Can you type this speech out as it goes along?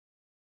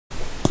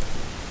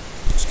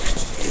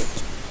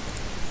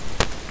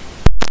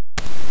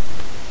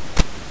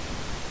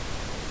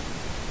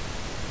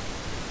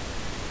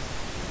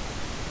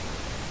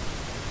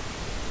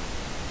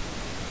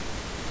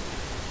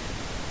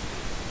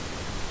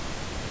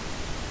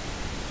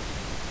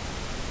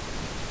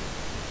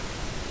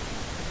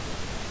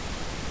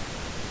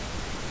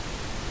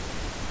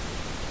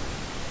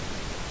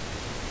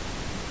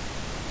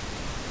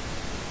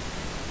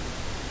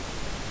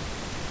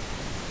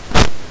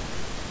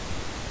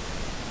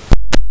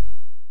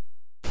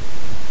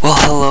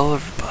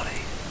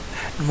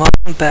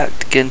Welcome back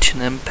to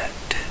Genshin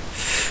Impact,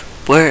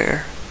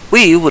 where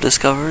we will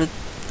discover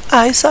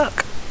I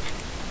suck.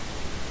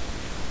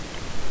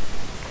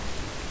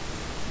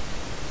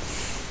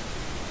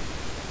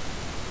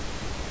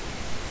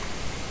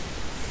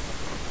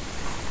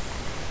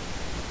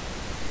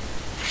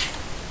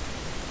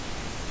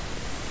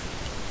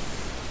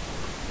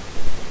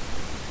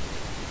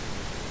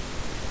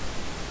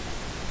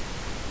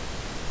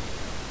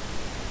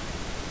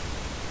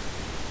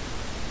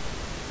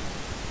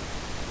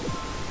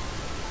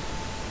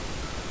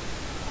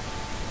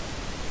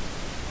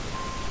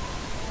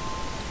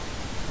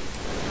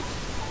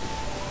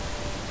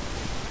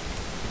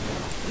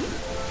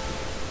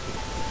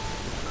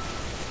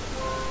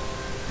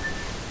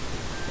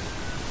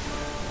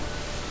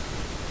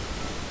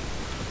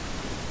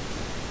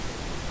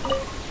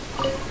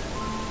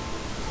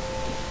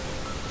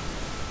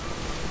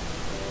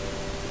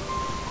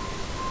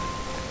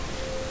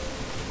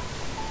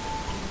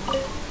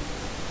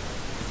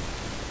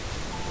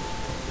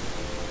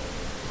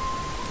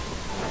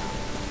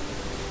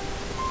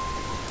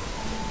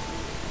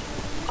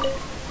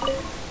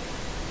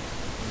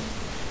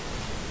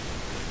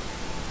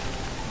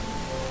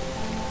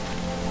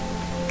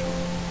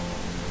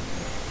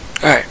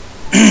 Alright.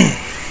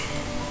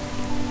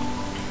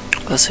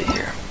 Let's see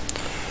here.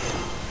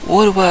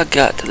 What do I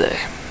got today?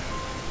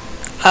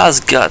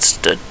 I's got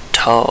to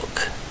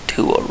talk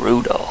to a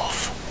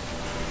Rudolph.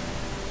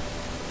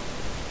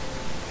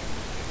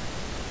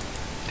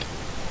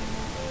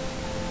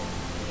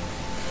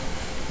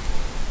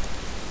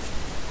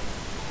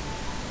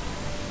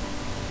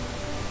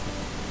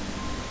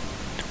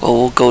 Well,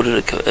 we'll go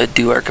to the,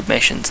 do our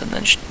commissions and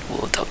then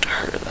we'll talk to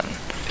her then.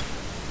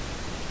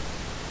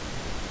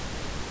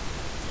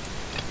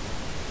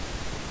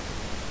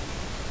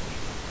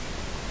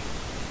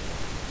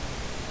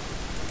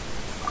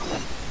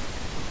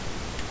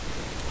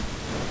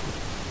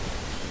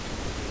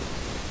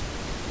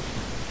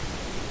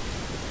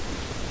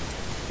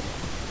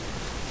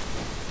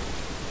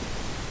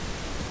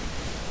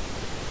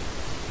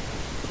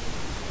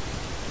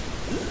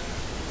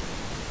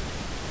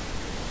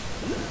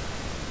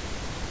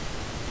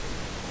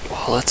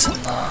 Well, it's in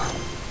the...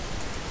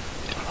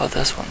 How about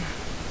this one?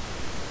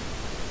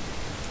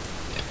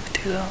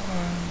 Do that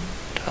one,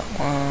 that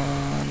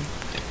one.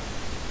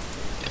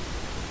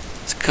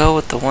 Let's go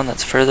with the one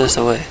that's furthest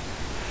away.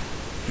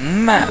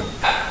 Map.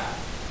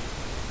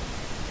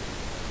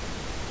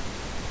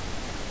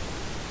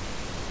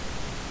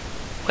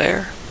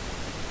 Where?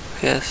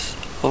 I guess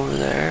over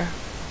there.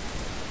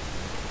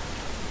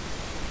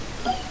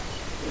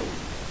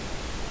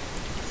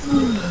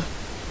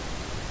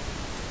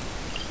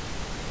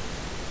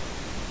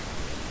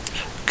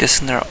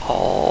 Guessing they're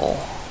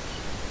all...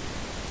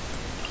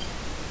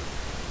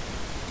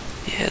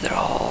 Yeah, they're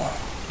all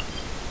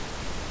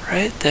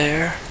right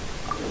there.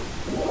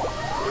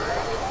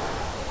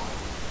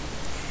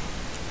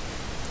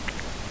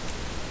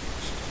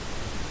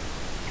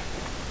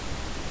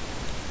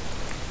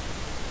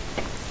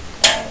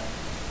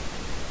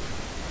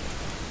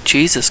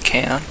 Jesus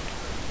can.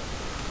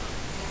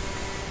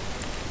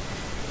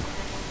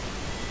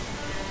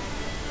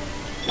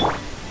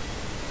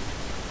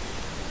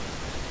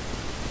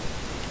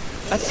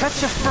 A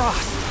touch of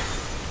frost.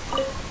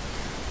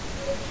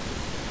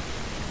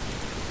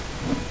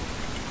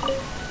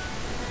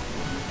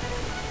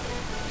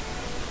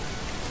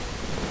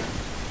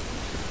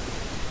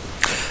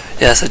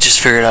 Yes, I just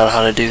figured out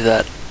how to do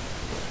that.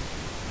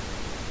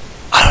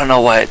 I don't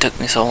know why it took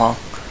me so long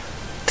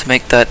to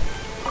make that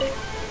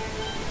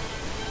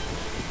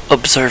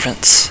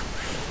observance.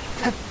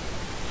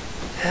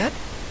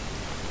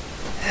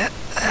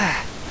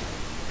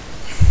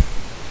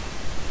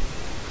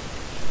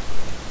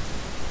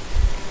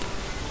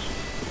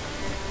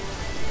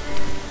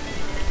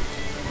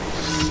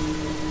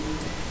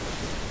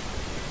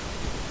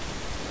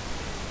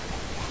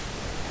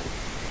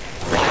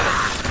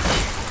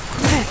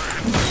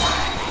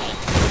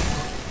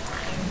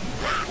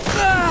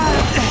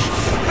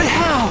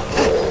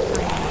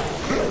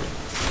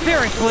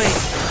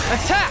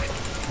 Attack!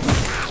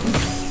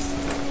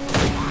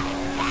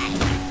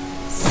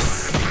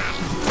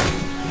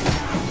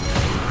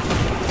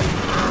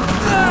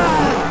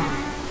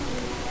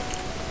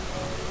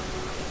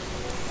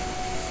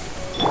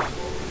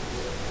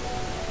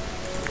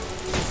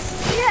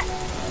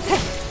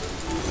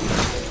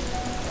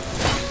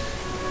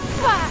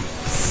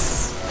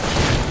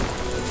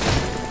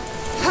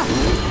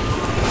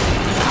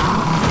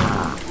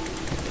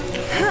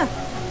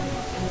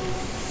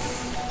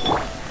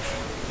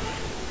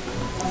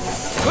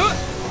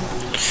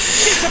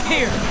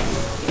 Disappear!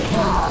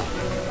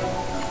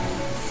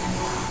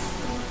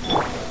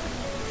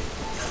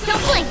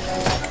 Don't blink!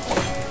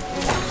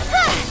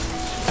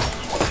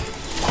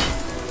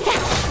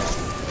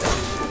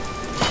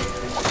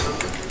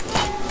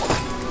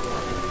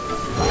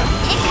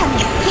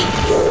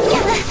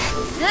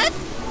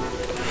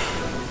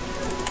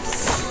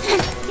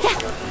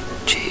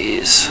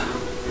 Jeez.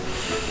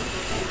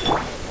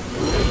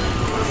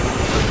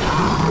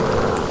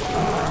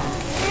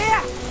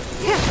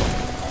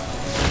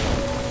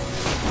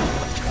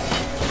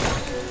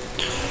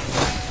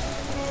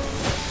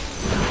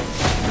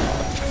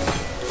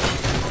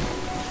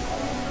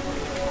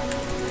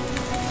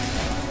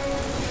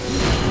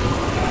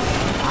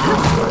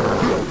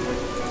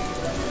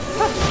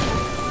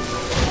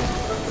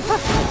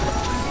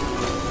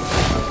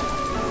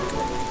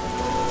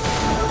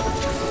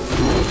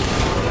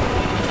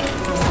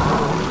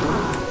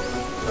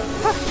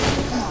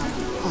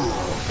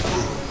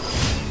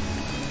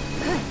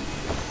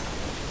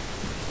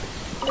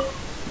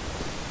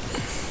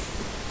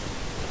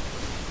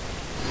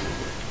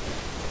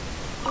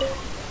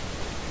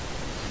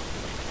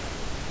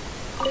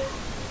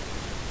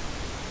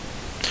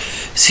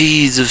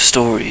 Seeds of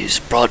stories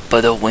brought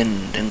by the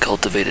wind and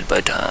cultivated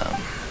by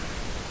time.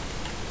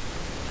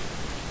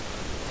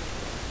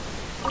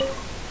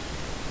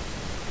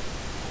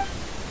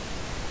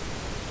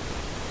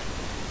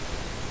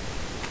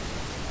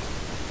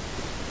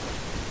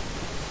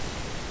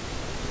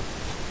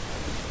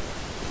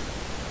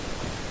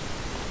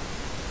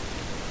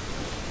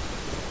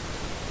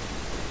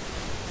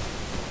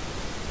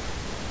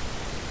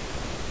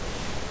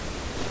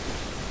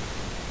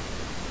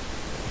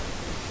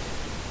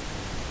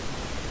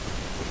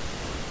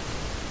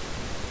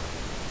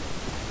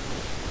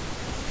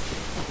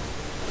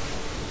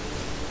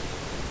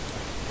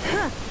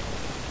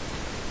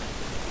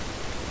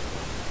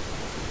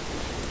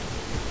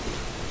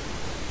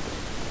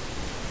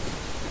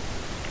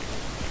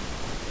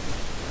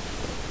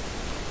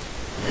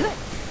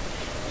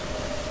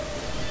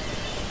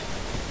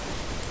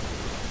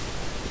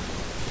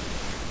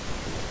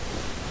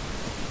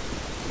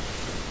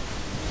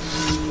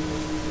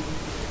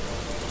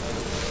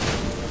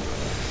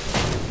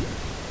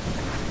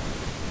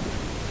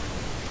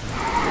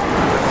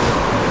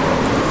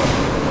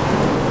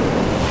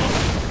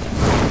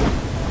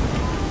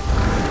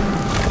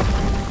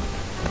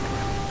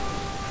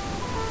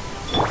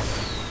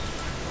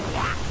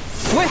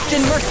 Swift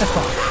and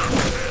merciful.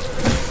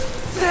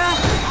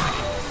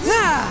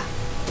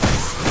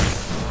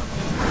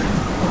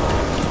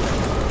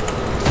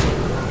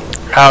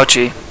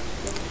 Ouchie.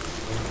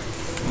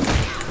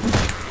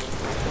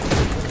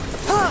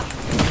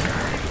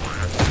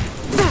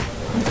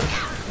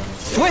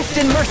 Swift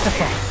and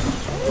merciful.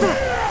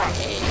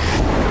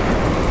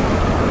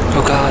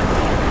 Oh god.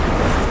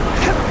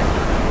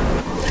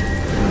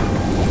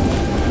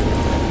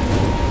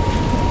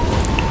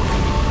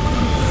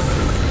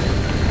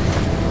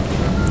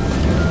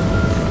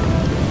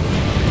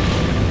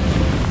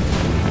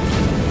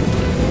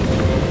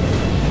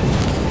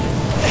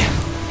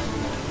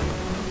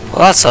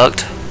 Well, that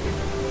sucked.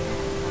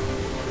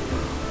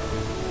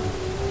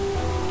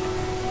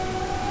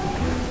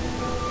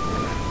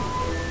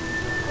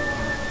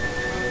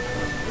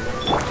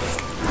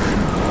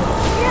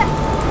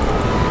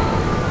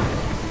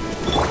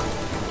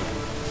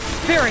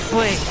 Spirit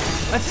blade.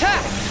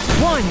 Attack.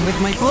 One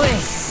with my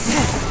blade.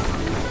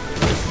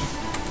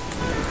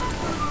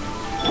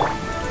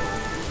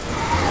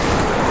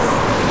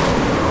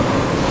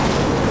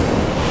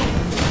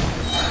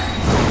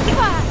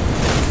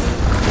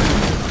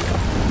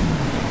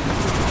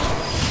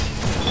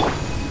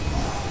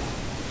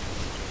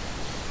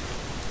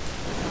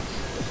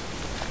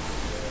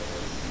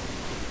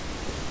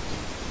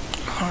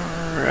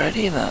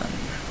 Alrighty then.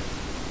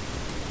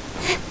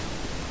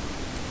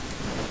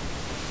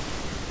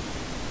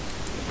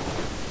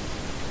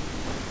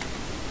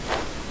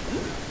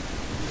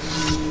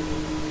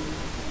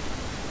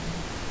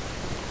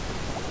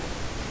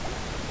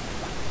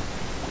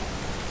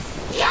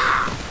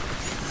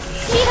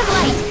 Speed of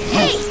light.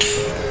 Hey!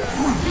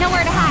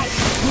 Nowhere to hide.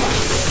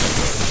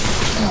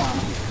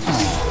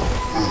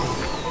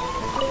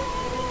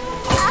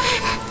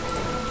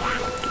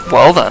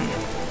 Well then.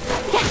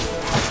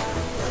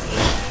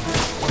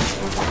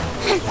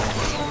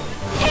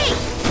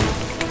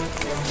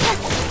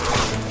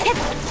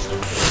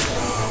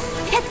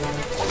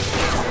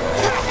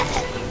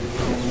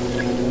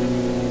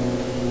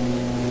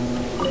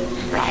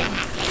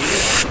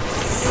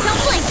 Don't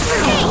blink.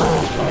 Hey!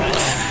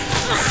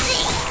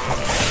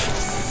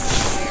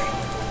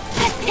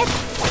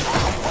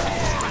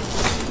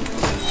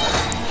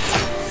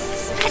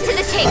 Cut to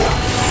the chase.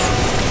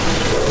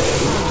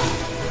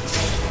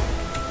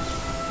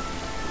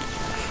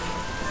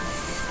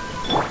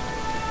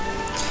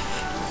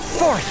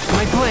 Forth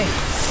my blade.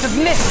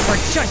 Submit for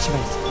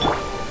judgment.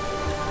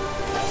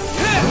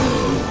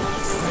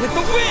 With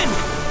the wind.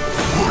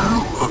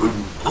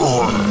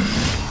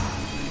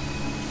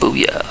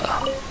 Booyah.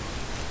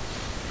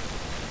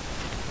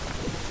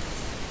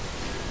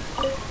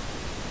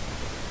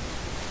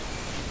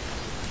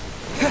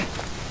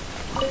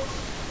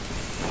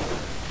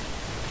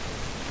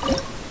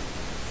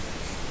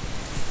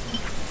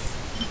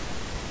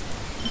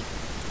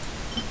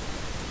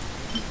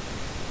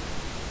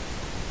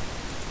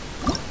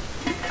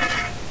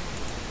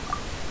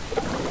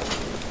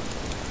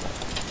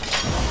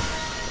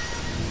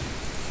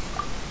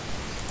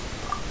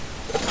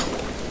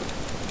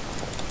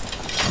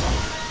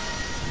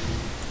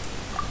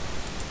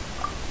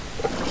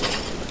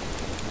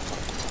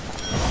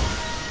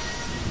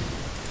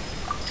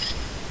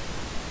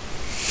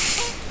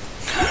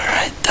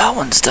 That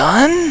one's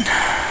done.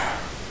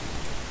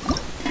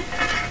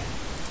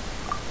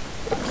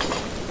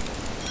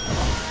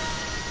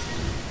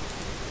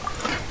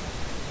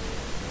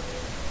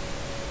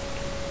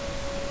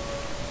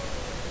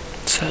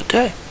 So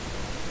day.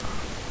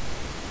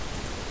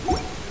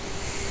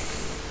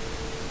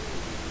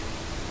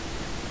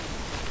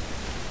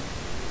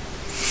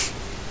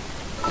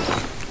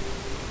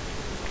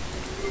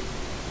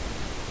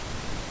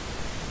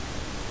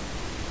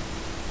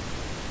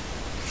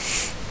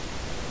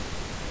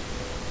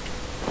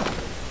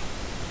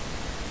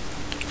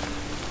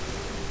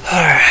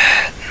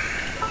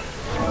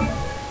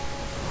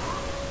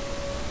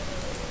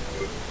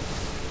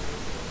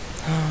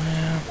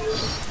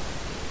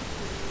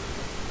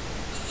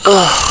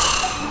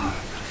 Ugh.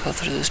 Go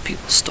through those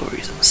people's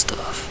stories and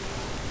stuff.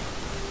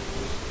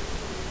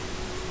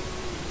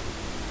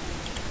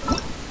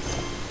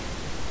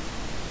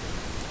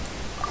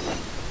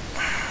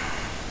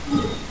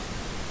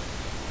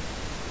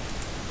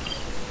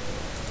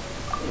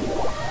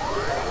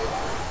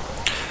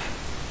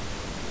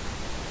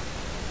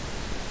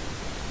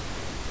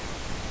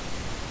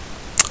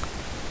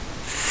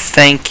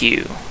 Thank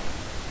you.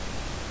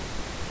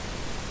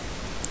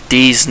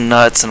 These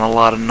nuts and a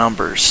lot of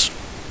numbers.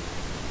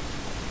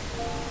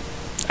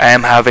 I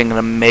am having an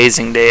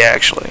amazing day,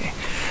 actually.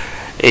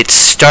 It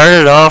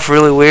started off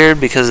really weird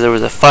because there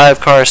was a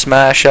 5-car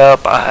smash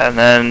up, and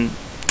then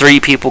 3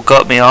 people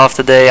cut me off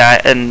today.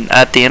 And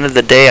at the end of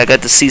the day, I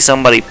got to see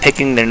somebody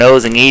picking their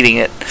nose and eating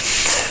it.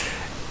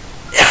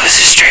 It was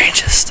the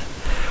strangest.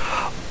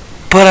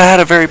 But I had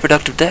a very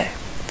productive day.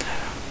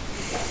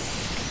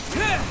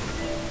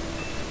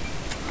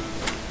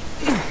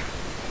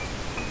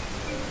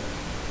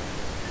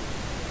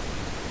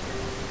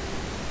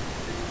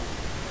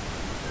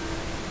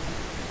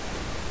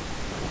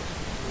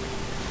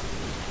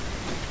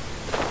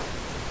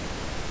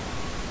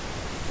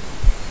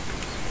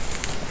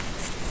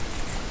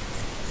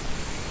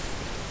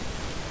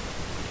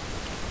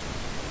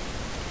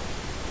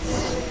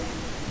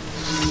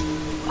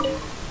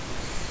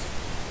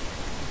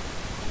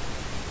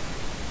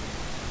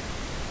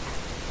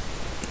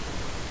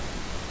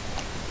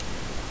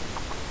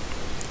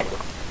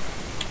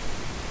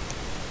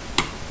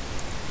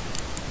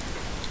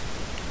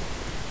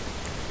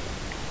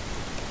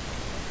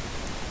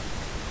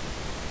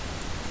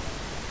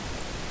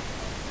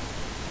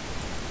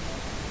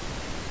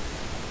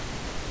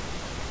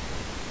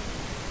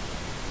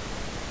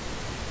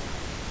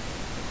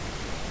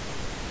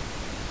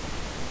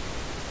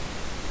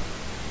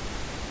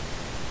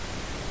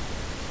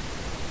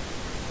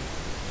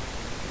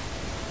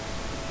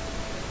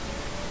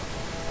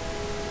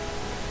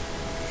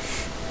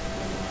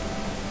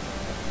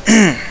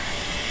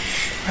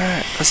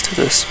 Alright, let's do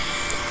this.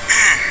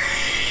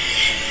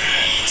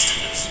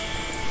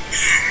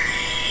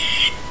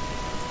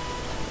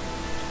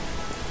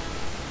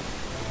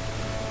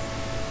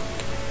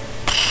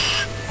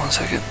 One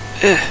second.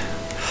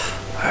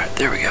 Alright,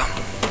 there we go.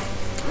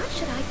 What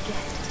should I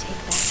get to take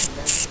back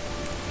to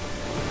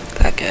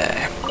them? That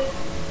guy.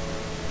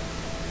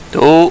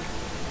 Oh.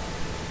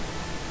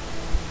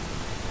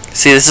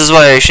 See, this is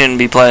why I shouldn't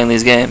be playing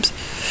these games.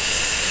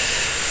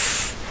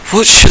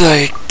 What should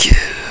I give?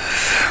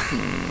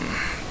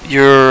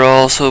 You're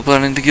also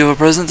planning to give a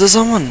present to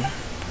someone?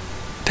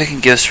 Picking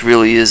gifts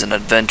really is an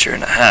adventure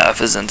and a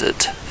half, isn't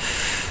it?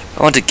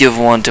 I want to give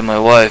one to my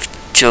wife,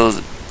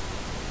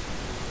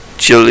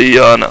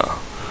 Juliana,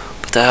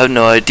 but I have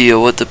no idea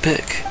what to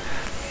pick.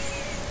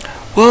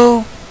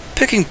 Well,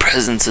 picking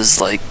presents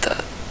is like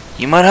that.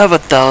 You might have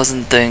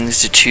 1,000 things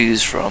to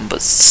choose from,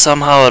 but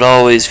somehow it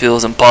always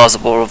feels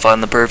impossible to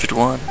find the perfect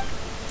one.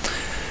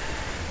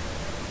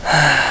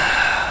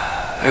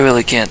 I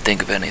really can't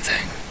think of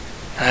anything.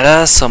 I'd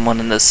ask someone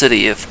in the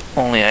city if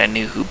only I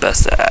knew who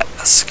best to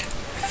ask.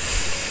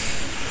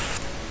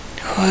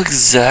 Who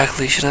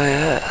exactly should I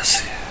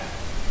ask?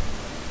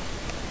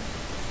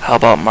 How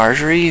about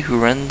Marjorie, who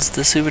runs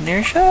the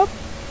souvenir shop?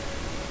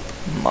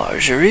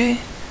 Marjorie?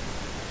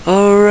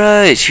 Oh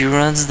right, she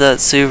runs that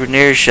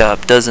souvenir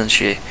shop, doesn't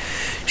she?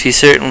 She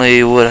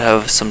certainly would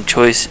have some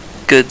choice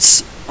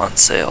goods on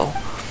sale.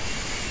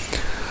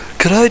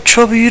 Could I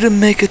trouble you to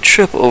make a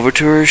trip over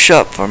to her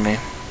shop for me?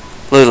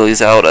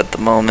 Lily's out at the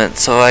moment,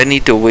 so I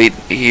need to wait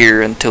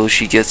here until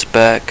she gets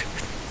back,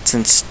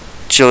 since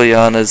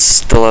Juliana's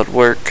still at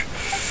work.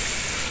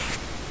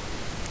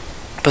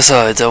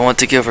 Besides, I want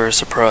to give her a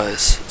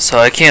surprise, so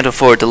I can't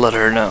afford to let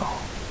her know.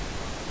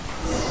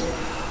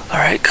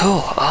 Alright,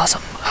 cool,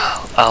 awesome.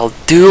 I'll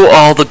do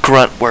all the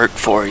grunt work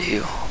for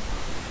you,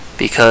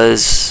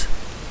 because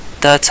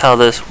that's how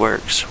this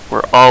works.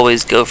 We're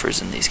always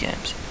gophers in these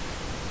games.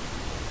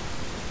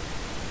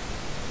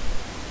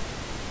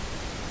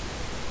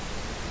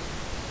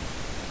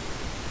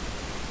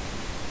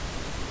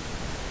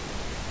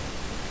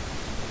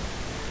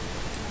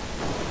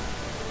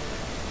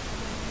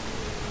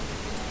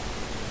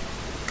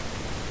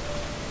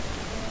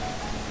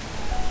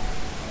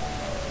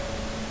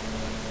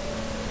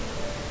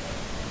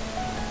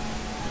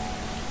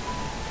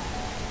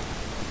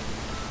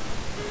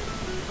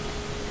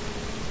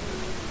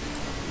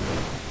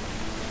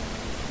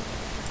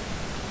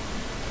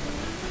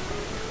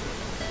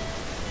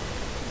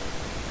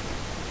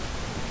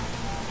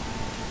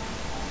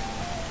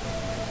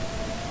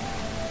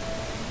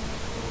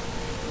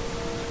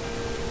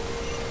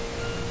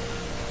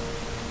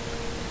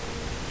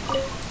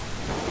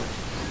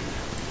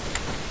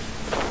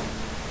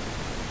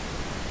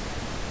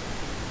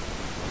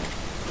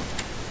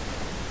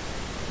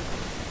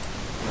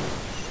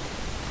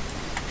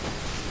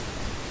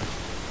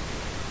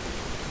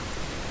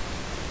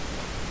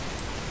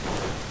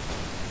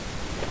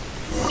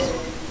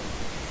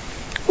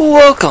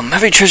 Welcome.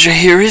 Every treasure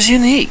here is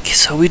unique,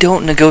 so we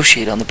don't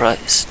negotiate on the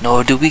price,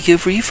 nor do we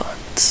give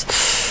refunds.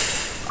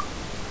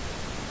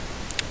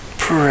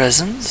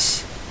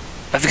 Presents?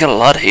 I've got a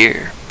lot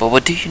here, but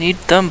what do you need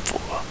them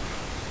for?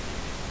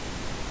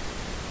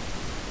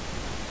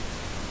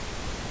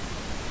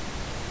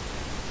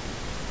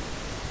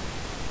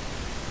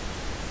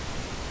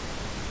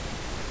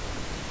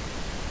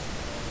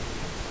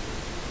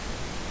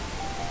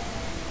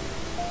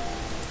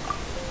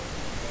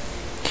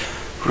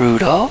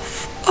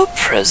 Rudolph? A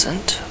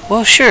present?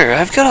 Well, sure,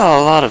 I've got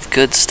a lot of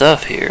good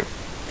stuff here,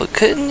 but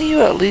couldn't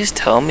you at least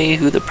tell me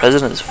who the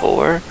present is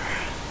for?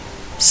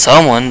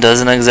 Someone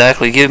doesn't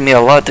exactly give me a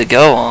lot to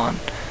go on.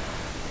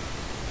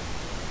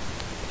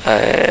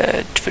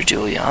 For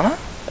Juliana?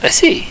 I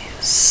see.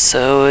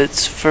 So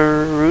it's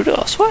for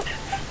Rudolph's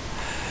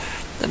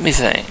wife. Let me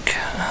think.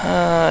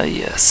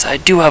 Yes, I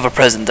do have a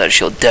present that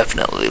she'll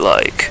definitely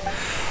like.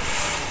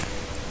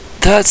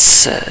 That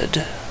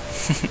said,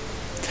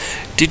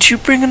 did you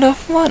bring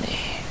enough money?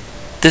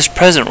 This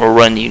present will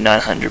run you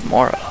 900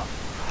 mora.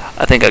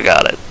 I think I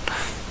got it.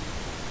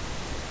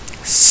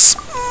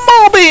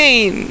 Small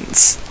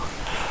beans!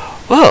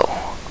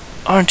 Well,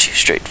 aren't you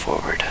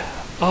straightforward?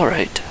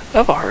 Alright,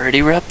 I've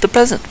already wrapped the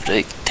present.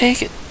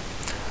 Take it.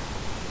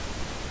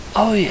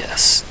 Oh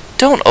yes,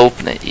 don't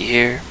open it, you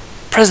hear?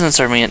 Presents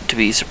are meant to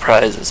be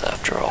surprises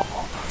after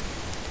all.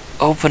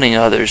 Opening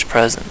others'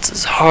 presents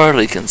is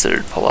hardly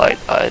considered polite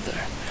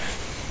either.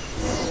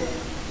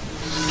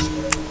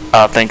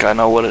 I think I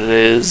know what it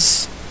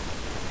is.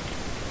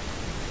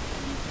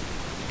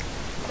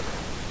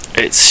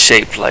 It's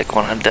shaped like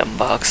one of them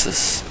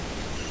boxes.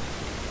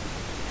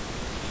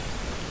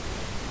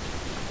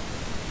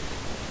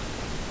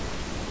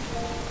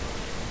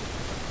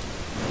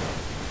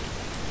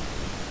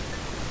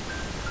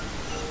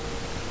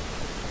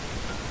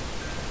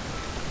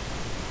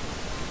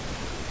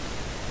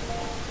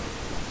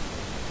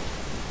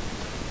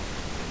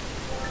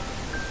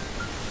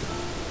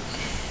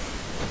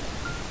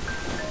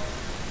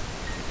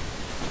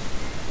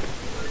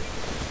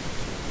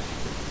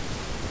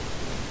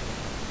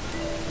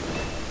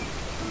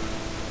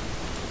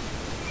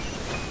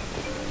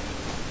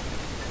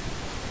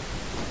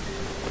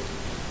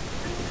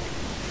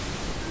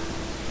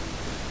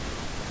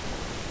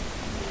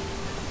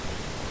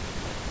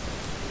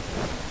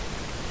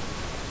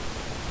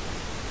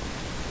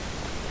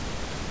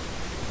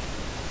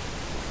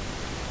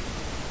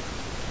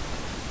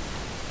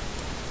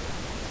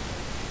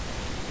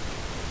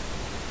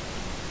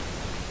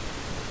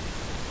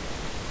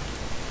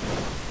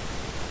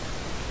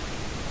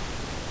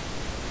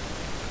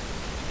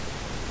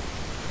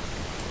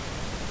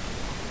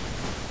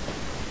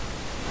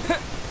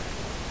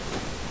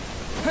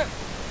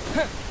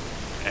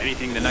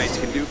 Anything the knights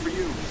can do for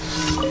you.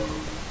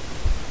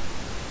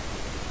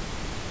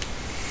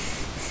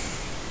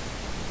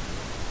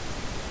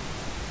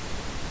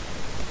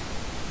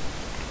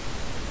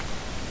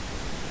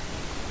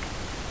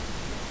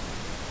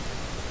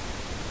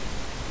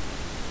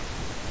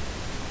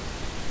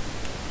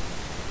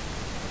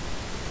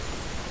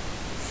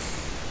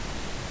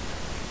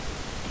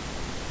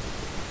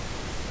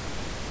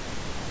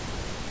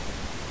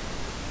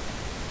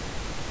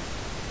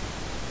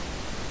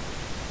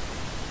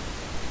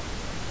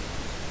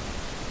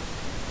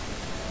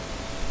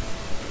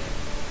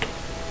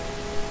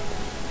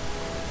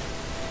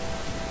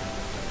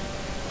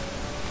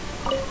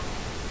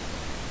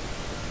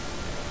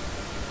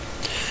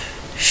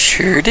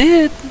 Sure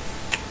did.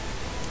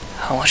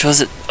 How much was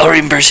it? I'll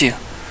reimburse you.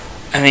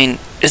 I mean,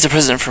 it's a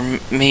present from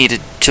me to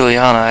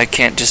Juliana. I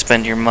can't just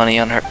spend your money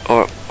on her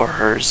or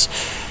hers.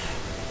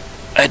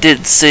 I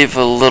did save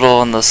a little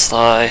on the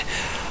sly.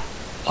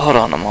 Hold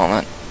on a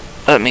moment.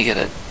 Let me get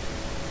it.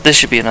 This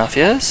should be enough,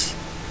 yes?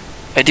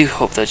 I do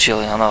hope that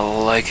Juliana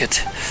will like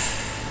it.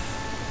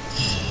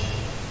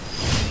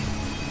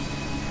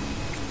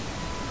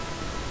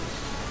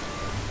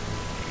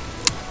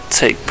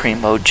 Take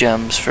primo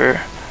gems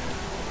for...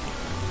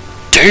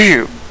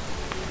 Damn!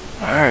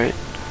 Alright.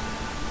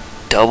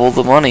 Double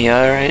the money,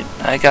 alright.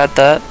 I got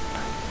that.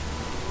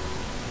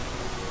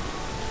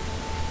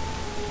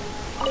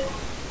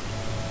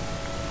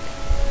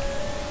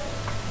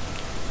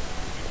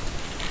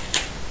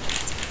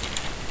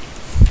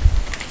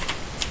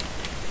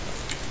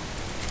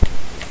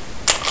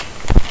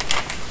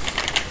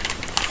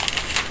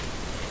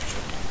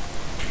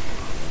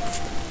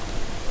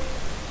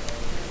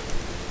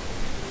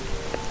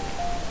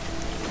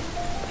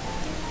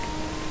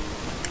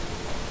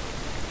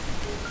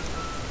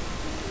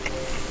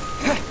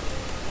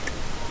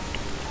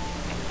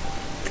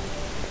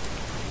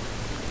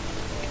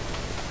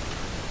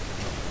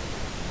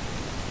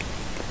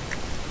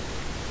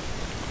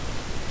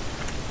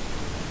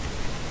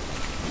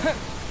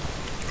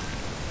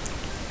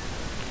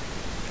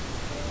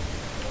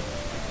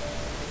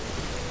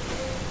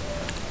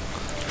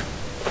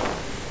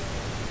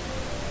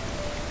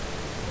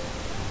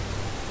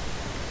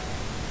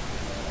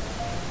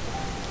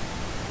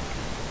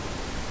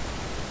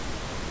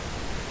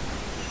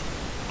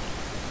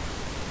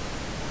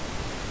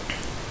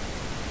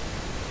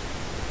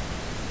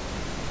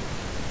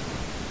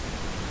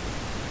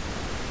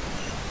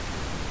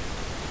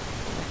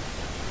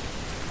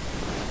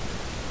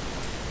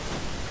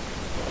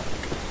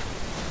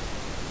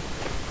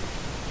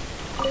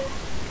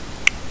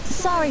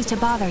 sorry to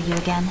bother you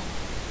again.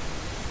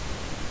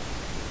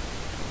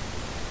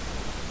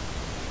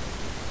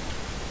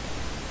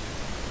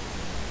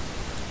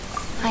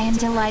 I am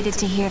delighted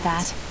to hear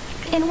that.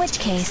 In which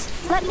case,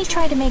 let me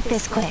try to make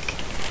this quick.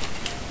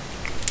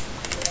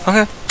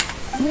 Okay.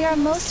 We are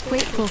most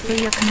grateful for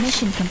your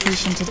commission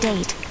completion to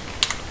date.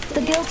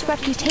 The guild's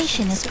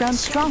reputation has grown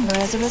stronger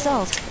as a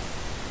result.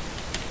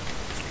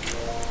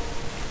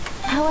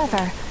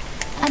 However,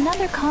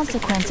 another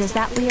consequence is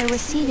that we are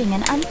receiving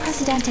an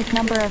unprecedented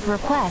number of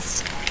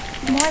requests,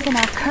 more than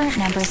our current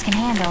numbers can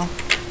handle.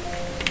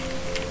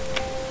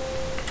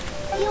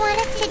 You want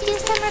us to do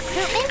some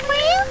recruitment for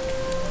you?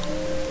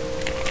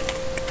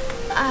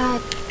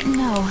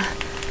 No.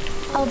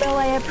 Although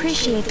I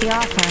appreciate the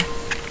offer.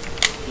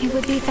 It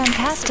would be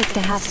fantastic to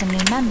have some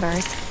new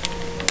members.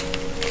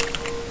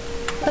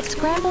 But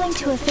scrambling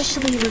to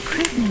officially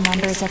recruit new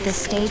members at this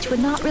stage would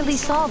not really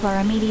solve our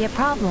immediate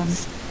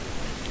problems.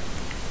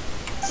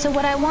 So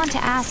what I want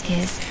to ask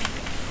is,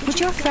 would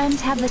your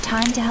friends have the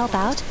time to help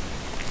out?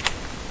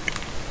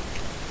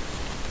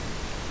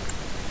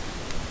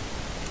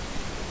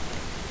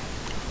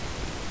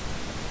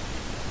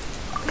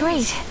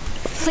 Great.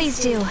 Please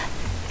do.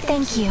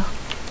 Thank you.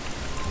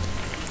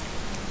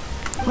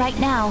 Right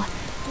now,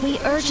 we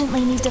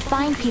urgently need to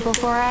find people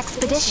for our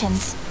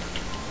expeditions.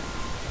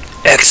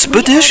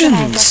 Expeditions! We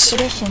organize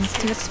expeditions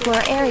to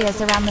explore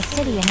areas around the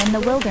city and in the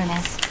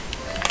wilderness.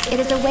 It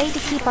is a way to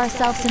keep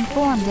ourselves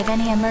informed of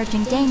any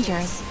emerging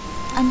dangers,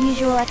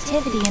 unusual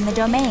activity in the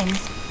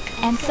domains,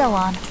 and so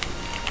on.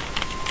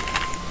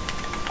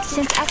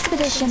 Since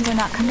expeditions are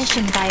not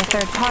commissioned by a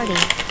third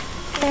party,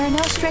 there are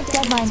no strict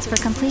deadlines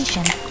for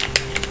completion.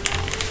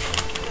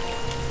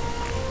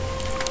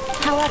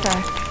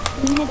 However,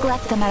 we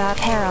neglect them at our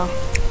peril.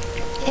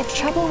 If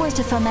trouble were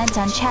to foment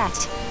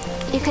unchecked,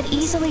 it could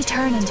easily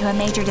turn into a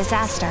major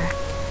disaster.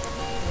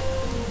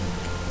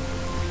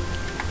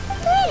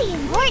 Pretty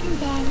important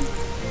then.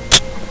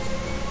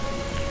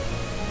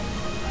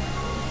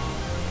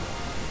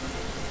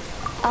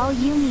 All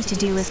you need to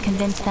do is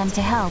convince them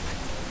to help.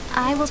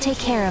 I will take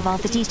care of all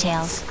the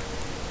details.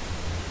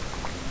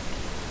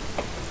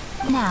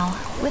 Now,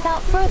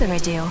 without further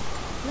ado,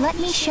 let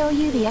me show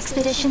you the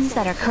expeditions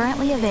that are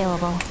currently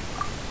available.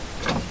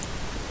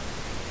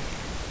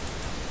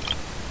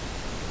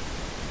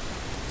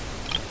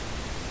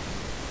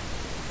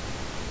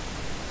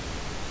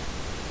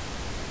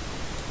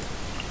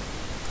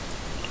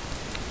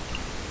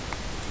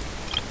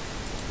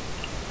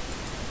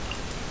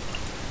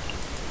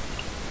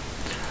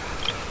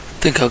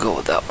 Think I'll go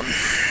with that one.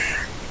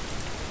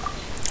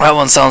 That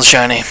one sounds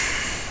shiny.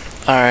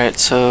 Alright,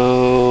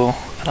 so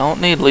I don't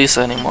need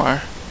Lisa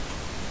anymore.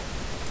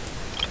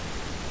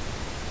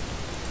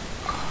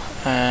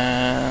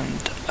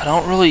 And I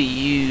don't really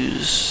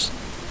use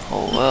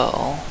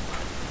well.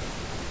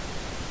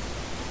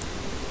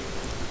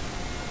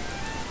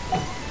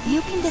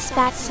 You can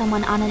dispatch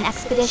someone on an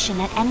expedition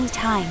at any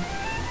time,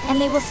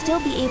 and they will still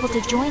be able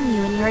to join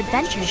you in your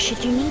adventures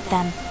should you need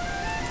them.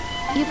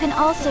 You can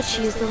also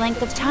choose the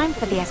length of time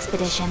for the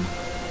expedition.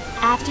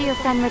 After your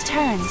friend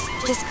returns,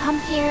 just come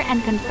here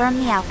and confirm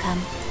the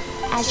outcome.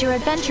 As your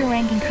adventure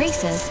rank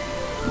increases,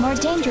 more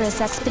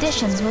dangerous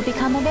expeditions will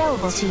become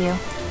available to you.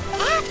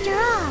 After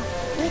all,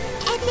 with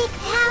epic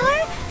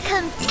power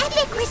comes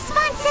epic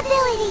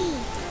responsibility.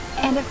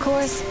 And of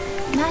course,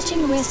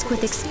 matching risk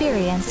with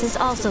experience is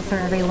also for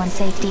everyone's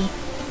safety.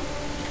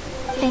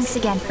 Thanks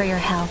again for your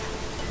help.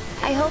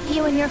 I hope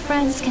you and your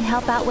friends can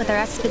help out with our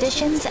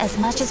expeditions as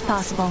much as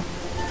possible.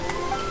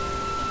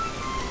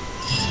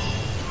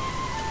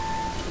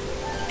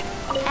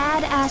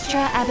 Ad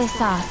Astra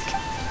Abyssosk.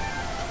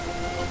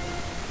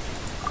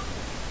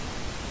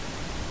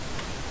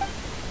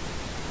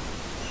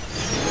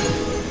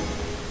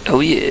 Oh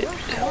yeah.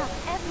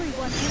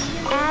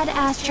 Ad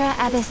Astra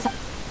Abyssosk.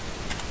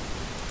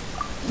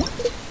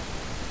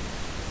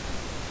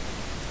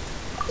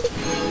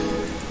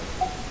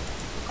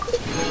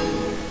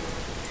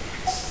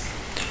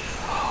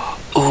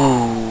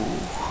 Ooh.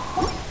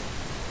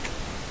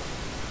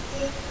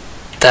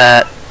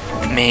 That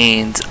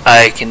means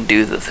I can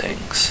do the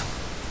things.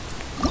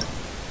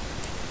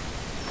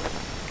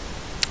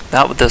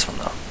 Not with this one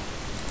though.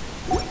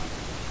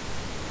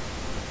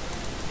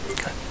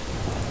 Can I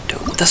do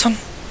it with this one?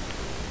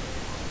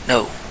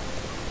 No.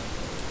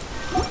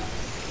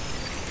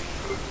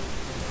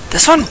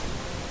 This one?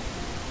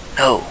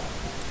 No.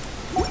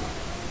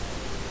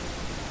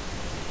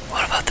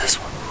 What about this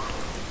one?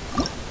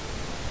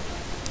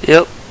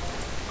 Yep.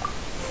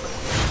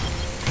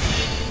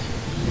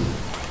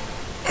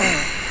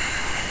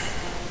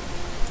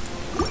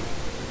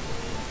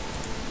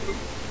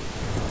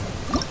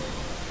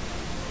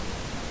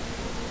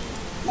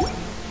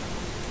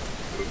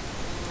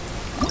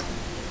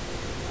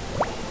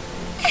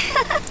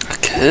 I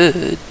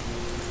could,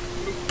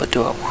 but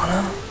do I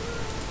wanna?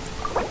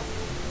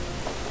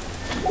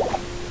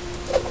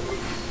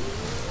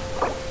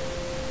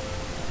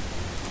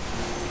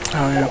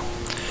 Oh yeah.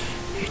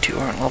 You two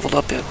aren't leveled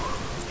up yet.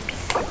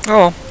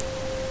 Oh.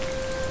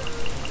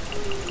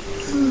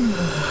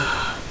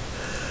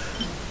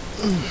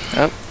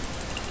 Yep.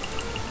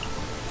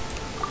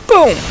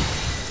 Boom!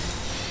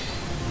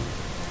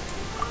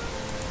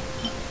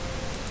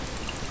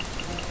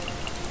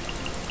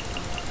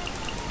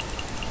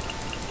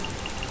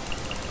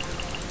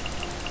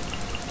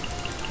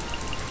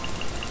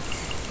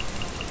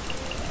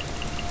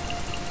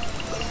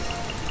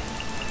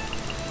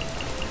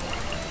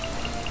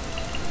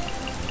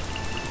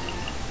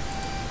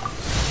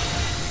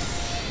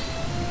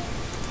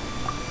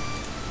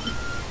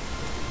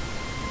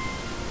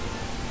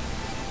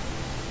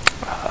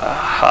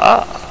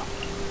 Aha!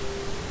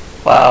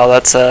 Wow,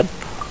 that's sad.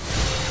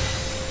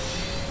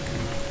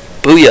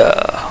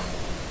 Booyah!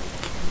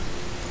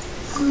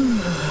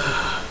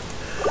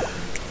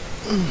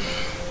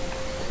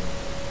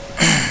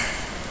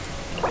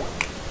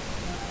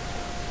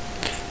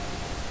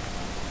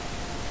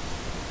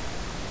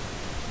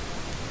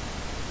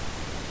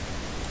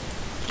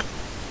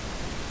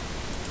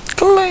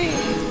 Clean!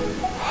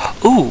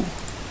 Ooh,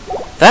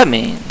 that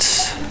means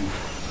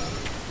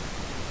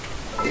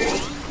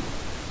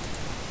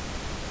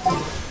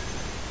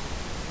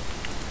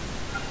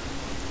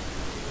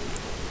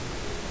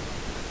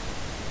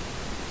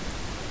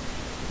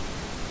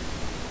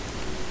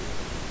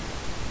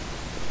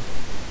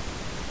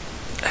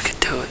I could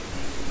do it.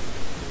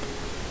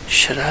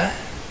 Should I?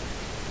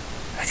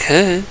 I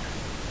could.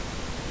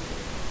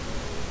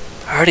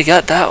 I already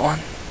got that one.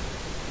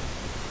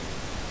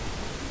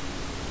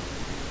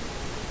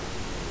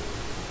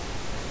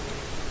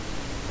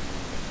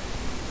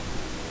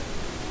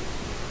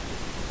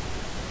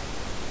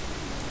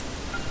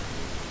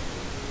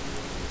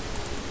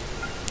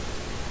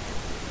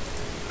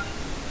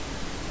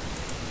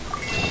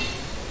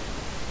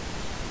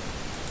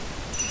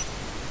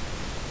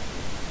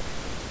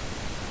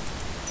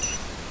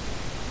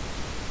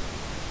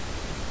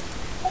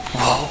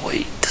 We'll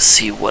wait to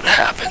see what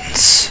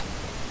happens.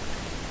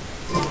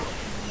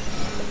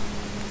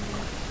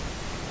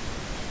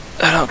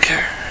 I don't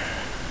care.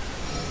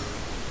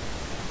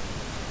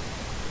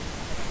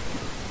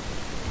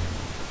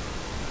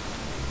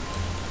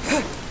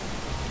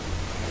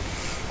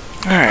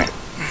 Alright.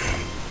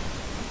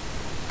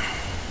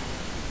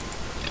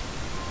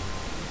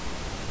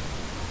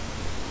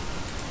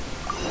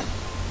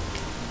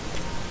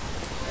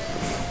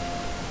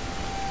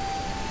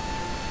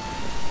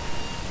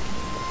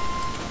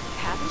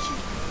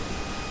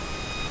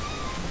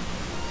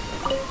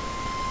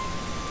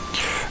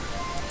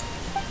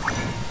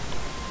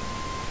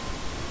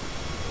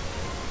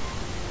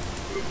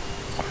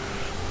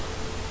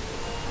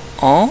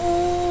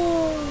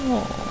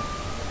 Oh,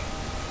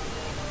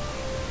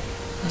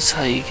 that's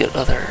how you get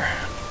other.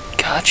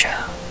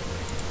 Gotcha.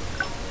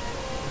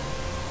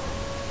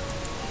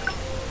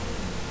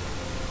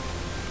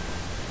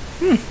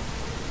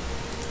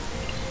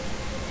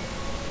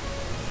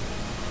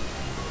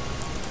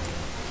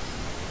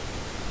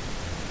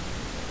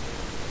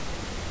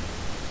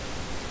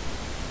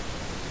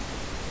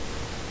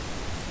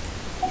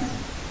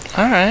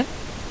 All right.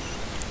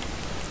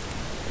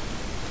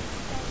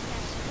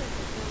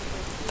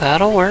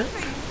 That'll work.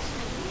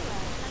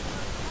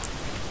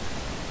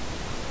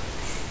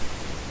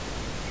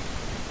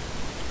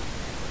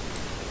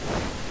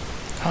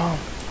 Oh,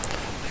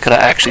 I could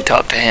have actually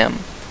talked to him.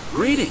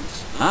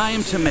 Greetings. I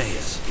am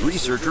Timaeus,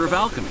 researcher of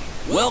alchemy.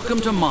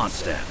 Welcome to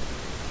Mondstadt.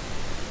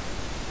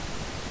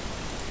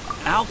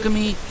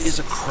 Alchemy is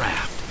a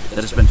craft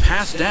that has been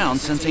passed down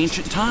since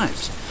ancient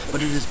times,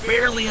 but it is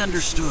barely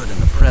understood in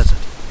the present.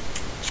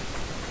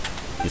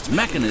 Its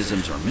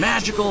mechanisms are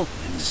magical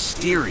and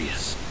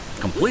mysterious,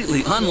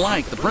 completely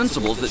unlike the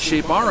principles that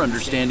shape our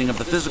understanding of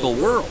the physical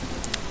world.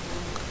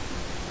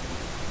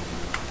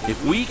 If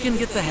we can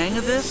get the hang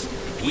of this,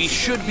 we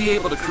should be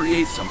able to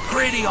create some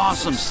pretty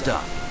awesome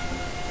stuff.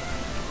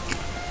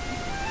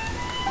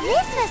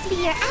 This must be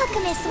your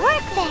alchemist's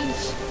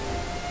workbench.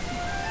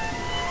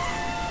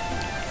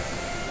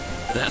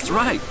 That's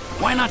right.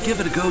 Why not give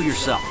it a go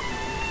yourself?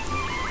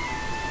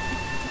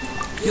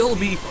 You'll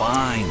be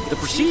fine. The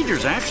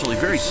procedure's actually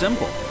very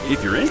simple.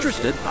 If you're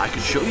interested, I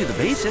could show you the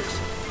basics.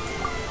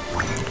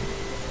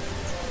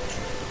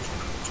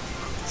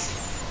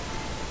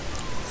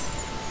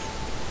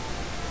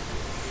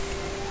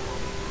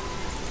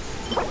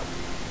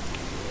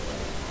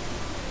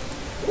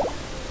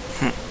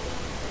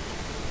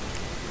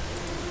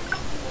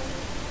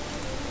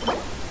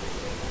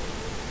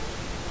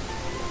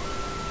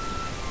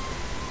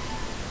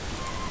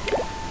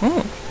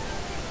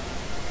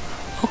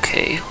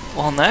 Okay,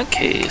 well in that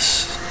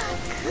case...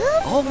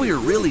 All we are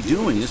really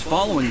doing is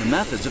following the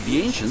methods of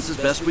the ancients as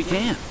best we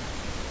can.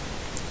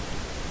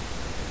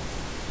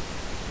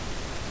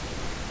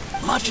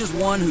 Much as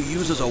one who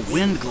uses a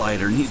wind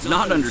glider needs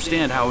not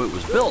understand how it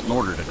was built in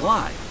order to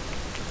glide.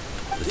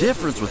 The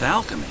difference with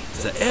alchemy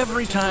is that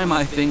every time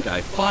I think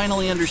I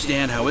finally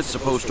understand how it's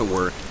supposed to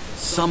work,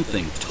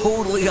 something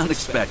totally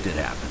unexpected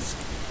happens.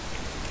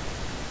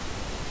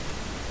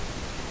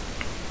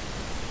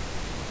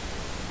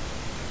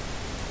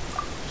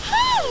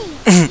 Hey!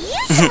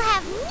 You shall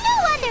have no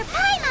other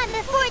Paimon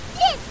before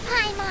this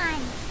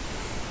Paimon!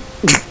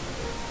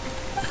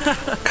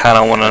 kind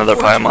of want another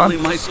Unfortunately,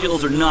 Paimon, my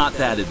skills are not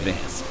that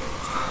advanced.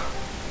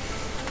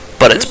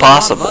 but it's There's a lot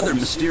possible. of other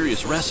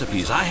mysterious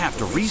recipes I have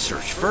to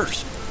research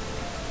first.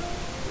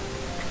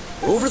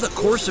 Over the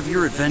course of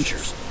your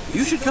adventures,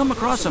 you should come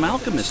across some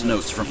alchemist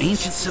notes from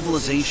ancient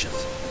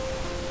civilizations.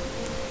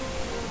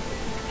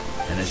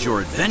 And as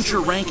your adventure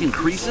rank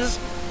increases,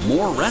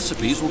 more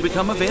recipes will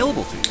become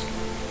available to you.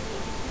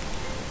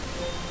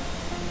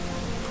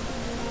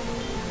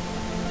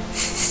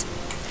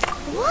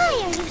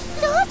 Why are you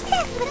so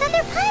obsessed with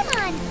other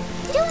Paimon?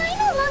 Do I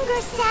no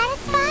longer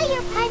satisfy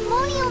your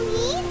primordial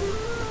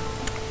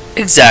needs?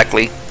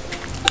 Exactly.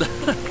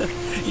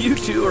 You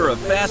two are a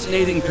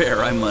fascinating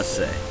pair, I must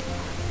say.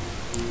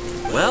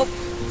 Well,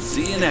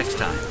 see you next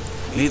time.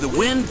 May the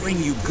wind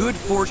bring you good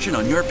fortune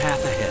on your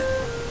path ahead.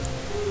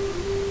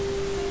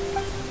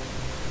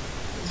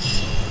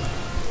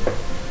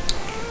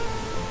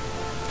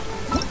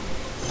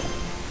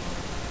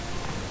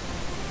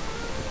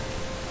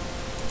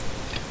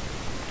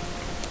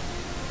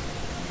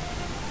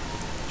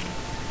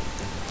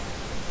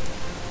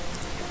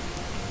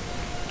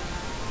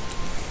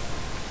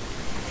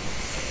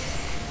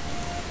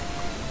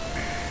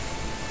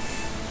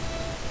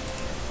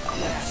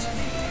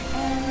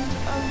 And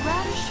a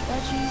radish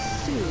veggie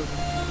soup.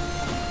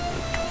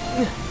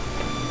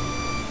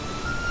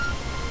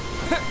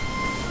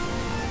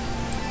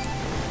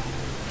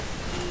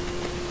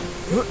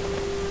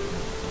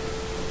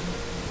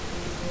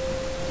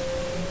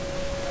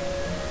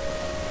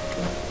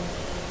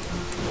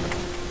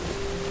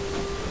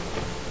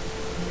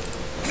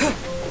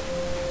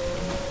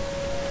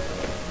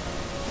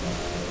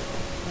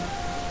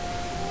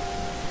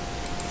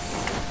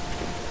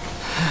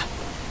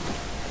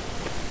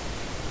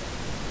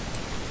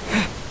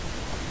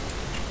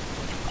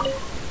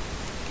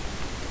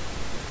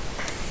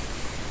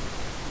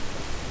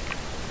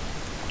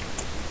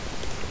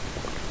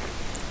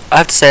 I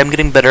have to say I'm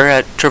getting better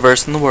at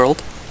traversing the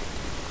world.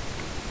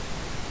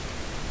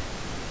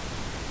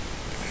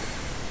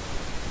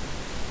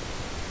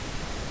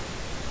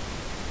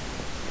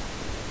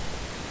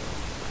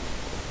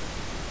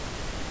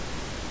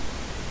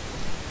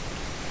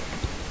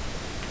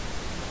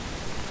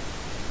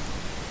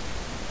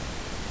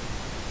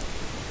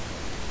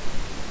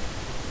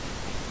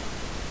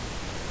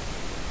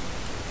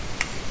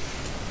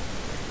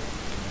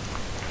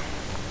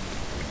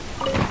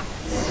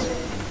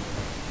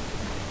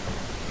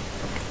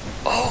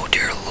 Oh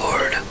dear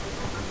Lord.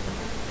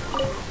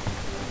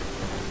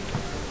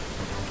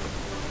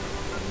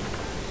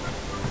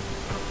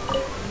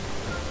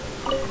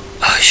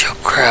 I shall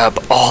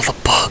grab all the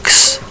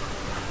books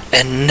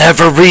and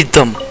never read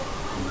them.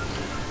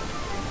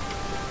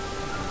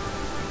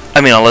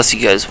 I mean, unless you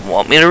guys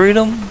want me to read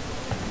them,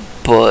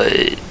 but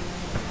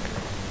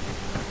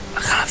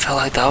I kind of feel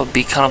like that would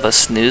be kind of a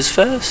snooze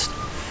fest.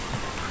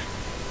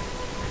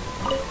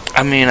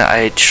 I mean,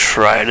 I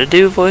try to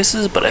do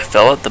voices, but I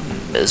fail at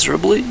them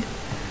miserably.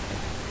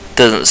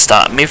 Doesn't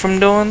stop me from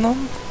doing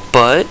them,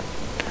 but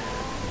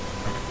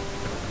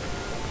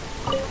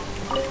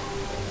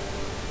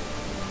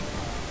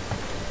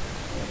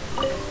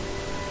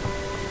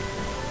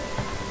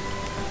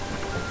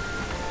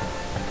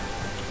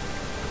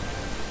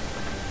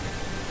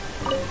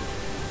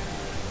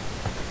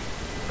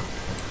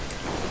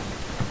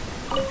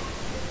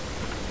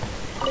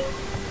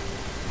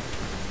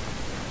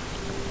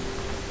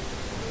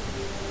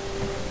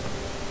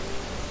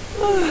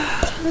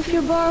If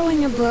you're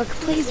borrowing a book,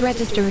 please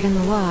register it in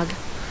the log.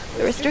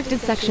 The restricted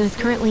section is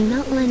currently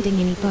not lending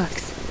any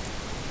books.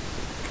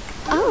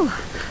 Oh,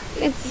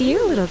 it's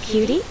you, little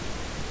cutie.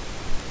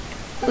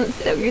 It's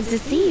so good to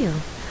see you.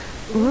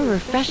 More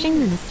refreshing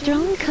than a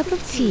strong cup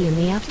of tea in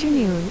the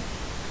afternoon.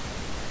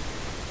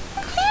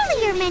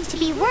 Clearly you're meant to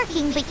be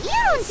working, but you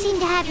don't seem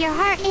to have your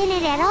heart in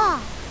it at all.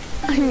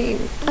 I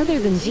mean, other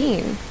than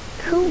Jean,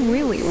 who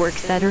really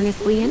works that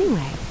earnestly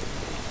anyway?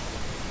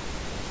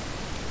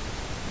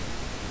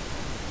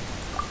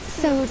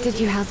 So, did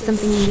you have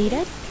something you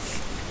needed?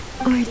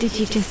 Or did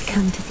you just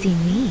come to see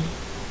me?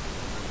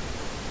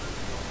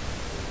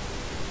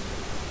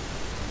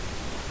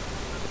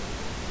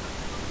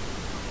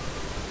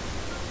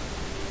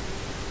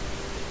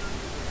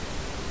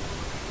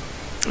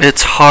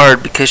 it's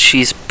hard because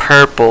she's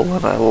purple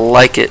and I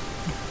like it.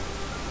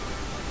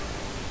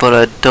 But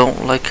I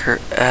don't like her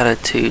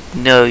attitude.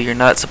 No, you're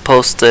not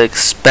supposed to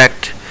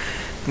expect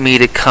me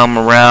to come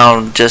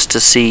around just to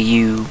see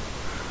you.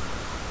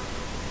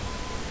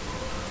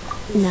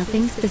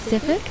 Nothing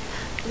specific?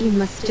 You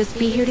must just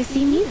be here to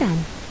see me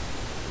then.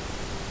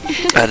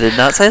 I did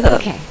not say that.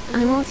 Okay,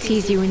 I won't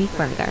tease you any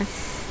further.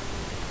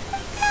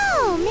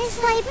 So,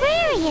 Miss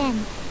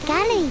Librarian,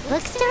 got any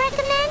books to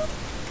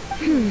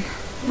recommend?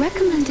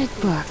 Recommended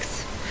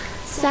books.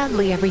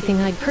 Sadly, everything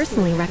I'd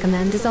personally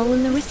recommend is all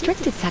in the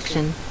restricted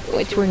section,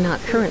 which we're not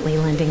currently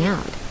lending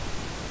out.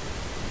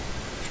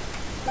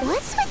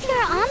 What's with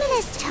your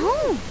ominous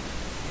tone?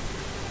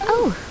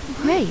 Oh,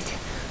 right.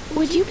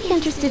 Would you be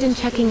interested in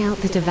checking out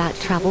the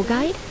Devat travel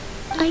guide?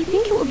 I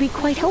think it would be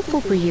quite helpful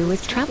for you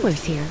as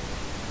travelers here.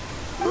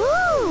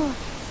 Ooh,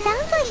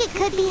 like it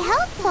could be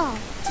helpful.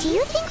 Do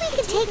you think we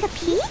could take a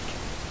peek?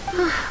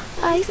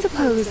 I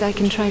suppose I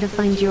can try to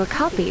find you a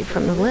copy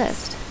from the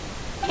list.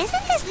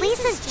 Isn't this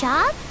Lisa's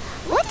job?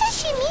 What does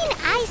she mean,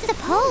 I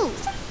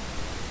suppose?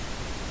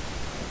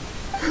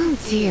 Oh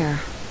dear.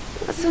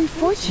 That's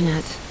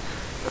unfortunate.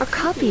 Our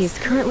copy is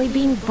currently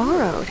being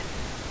borrowed.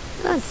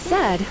 That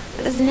said,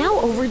 it is now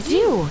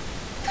overdue.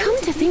 Come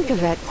to think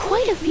of it,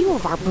 quite a few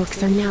of our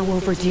books are now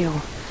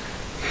overdue.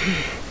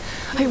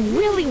 I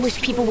really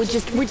wish people would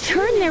just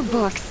return their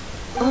books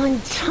on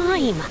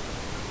time.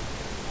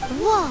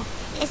 Whoa,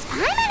 is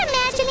Paimon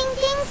imagining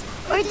things?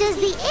 Or does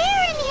the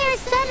air in here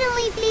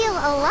suddenly feel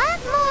a lot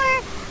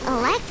more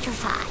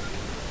electrified?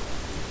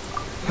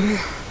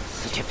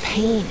 Such a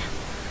pain.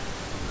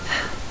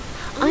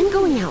 I'm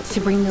going out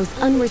to bring those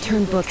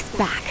unreturned books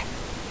back.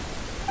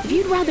 If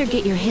you'd rather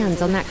get your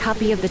hands on that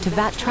copy of the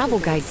Teyvat travel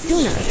guide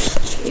sooner,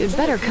 you'd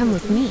better come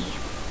with me.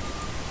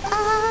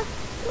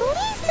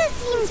 Lisa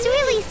seems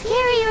really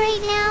scary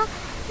right now.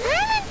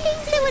 Paimon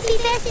thinks it would be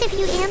best if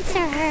you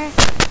answer her.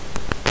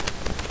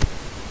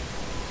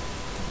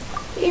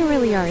 You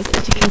really are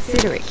such a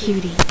considerate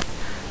cutie.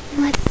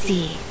 Let's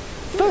see.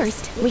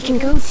 First, we can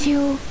go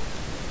to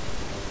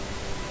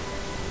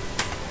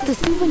the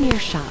souvenir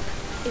shop.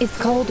 It's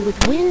called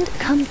With Wind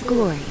Comes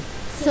Glory.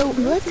 So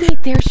let's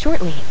meet there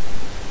shortly.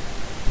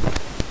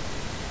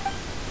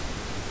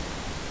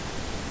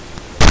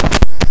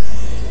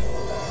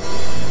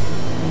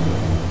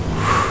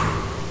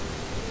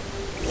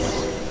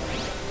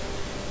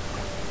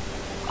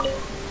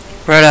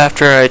 Right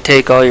after I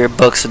take all your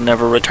books and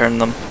never return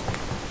them.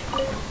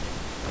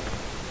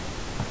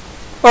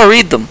 Or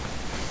read them.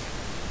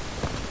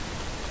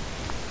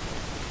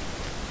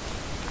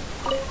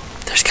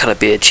 There's gotta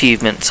be an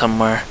achievement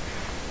somewhere.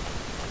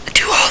 I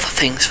do all the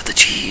things for the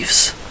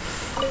Jeeves.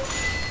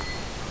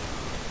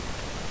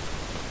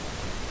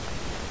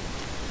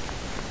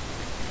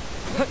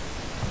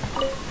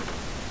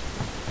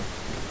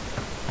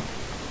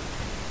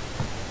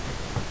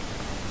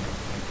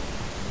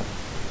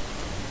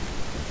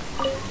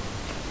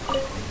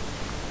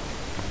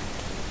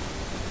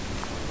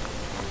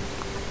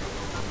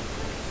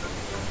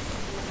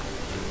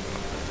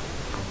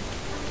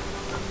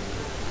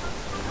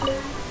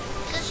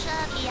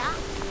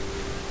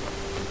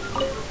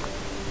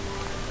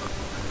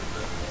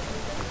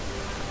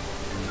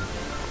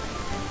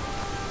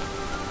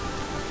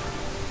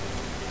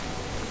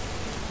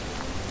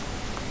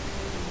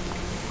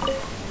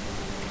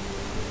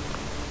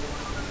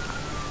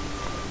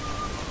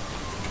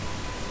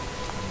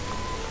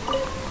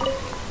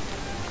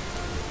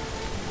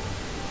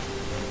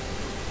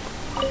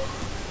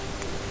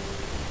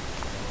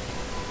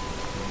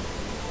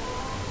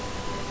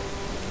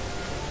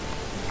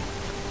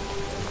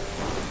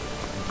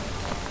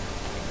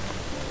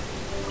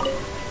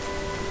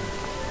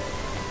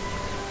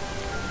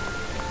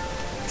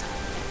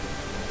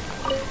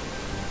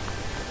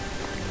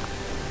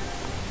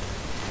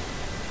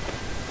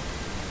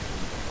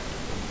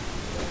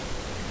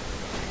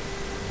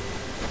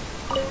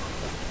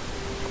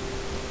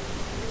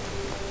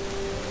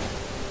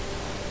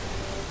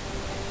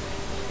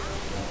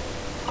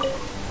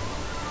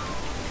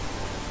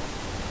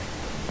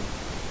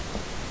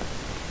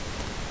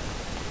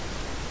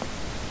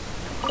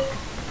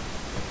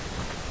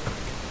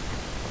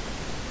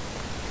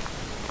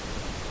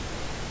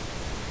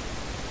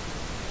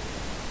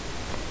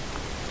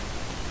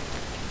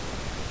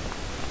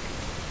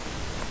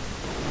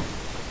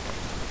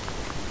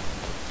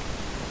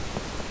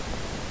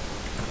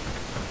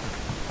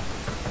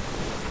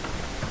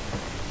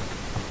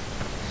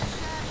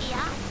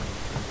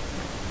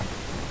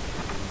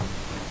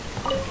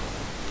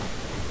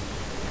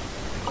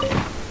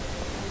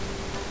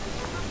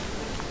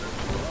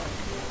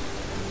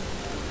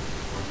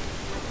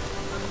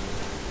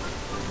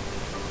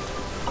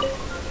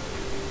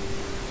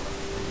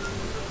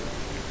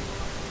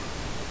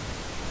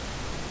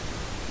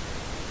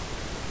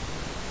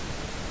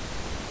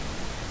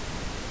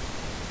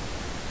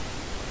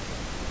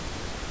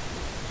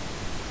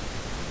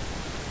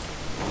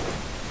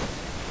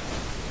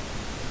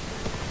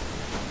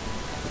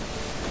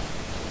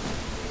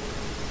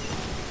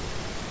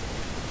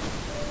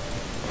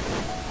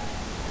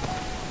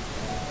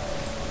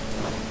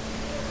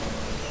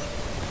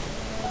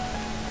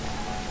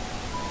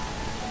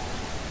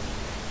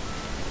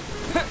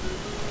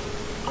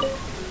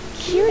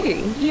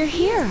 Cutie, you're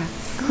here.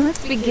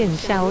 Let's begin,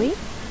 shall we?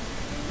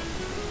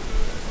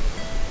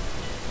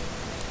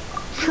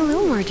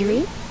 Hello,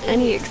 Marjorie.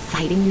 Any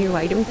exciting new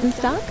items in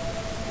stock?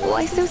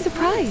 Why so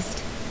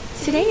surprised?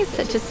 Today is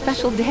such a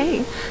special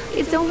day.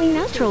 It's only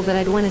natural that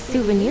I'd want a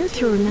souvenir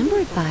to remember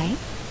it by.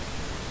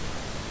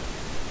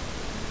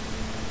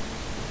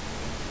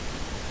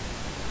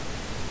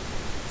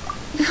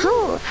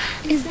 Oh,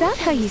 is that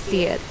how you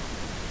see it?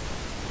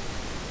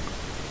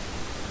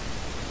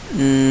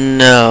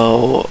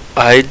 No,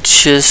 I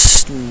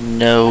just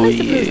know I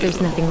suppose you.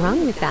 there's nothing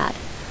wrong with that.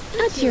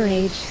 At your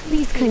age,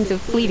 these kinds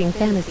of fleeting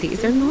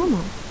fantasies are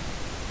normal.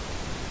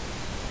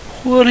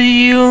 What do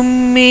you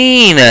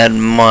mean at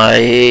my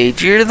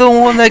age? You're the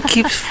one that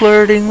keeps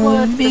flirting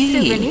Well, with it's the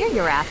me. souvenir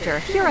you're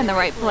after. You're in the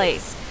right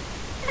place.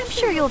 I'm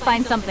sure you'll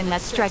find something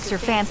that strikes your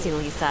fancy,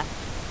 Lisa.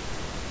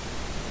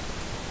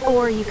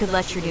 Or you could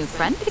let your new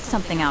friend pick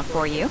something out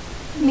for you.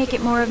 Make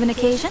it more of an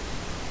occasion.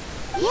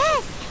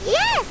 Yes,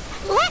 yes!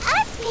 Let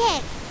us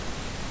pick!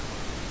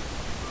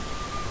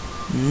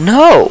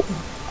 No!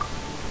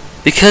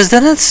 Because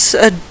then it's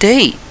a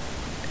date.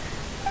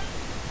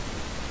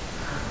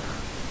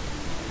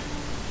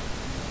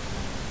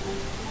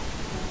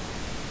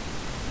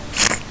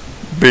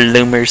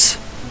 Bloomers.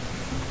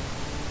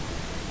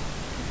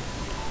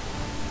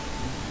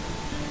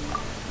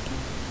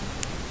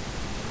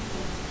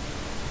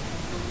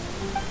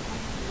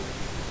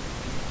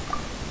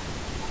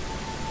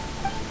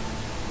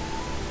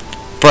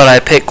 But I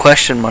pick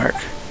question mark.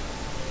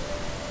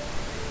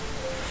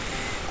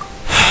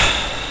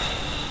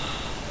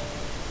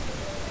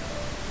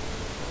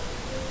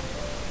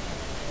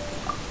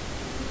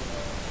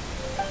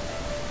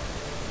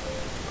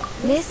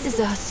 This is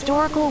a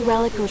historical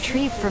relic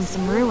retrieved from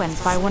some ruins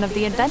by one of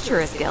the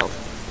Adventurers Guild.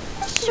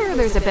 Sure,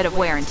 there's a bit of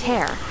wear and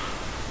tear,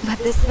 but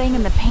this thing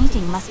in the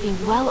painting must be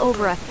well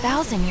over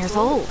 1,000 years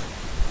old.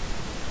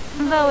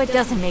 Though it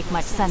doesn't make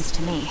much sense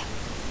to me.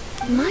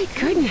 My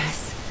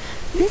goodness.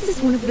 This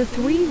is one of the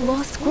 3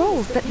 lost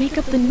scrolls that make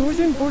up the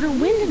Northern Border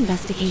Wind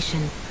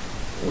investigation.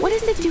 What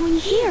is it doing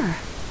here?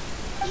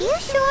 You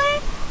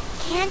sure?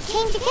 Can't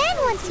change again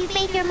once you've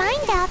made your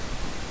mind up.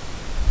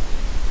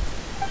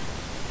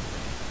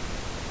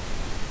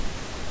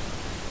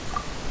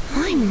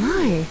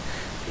 My.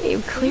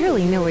 You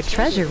clearly know a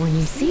treasure when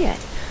you see it.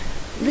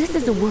 This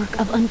is a work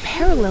of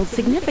unparalleled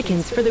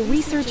significance for the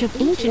research of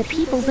ancient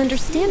people's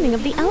understanding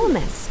of the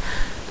elements.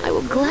 I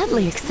will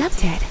gladly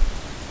accept it.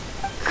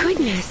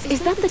 Goodness,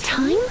 is that the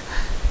time?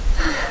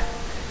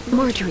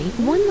 Marjorie,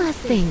 one last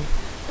thing.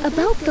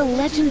 About the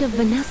legend of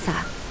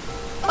Vanessa.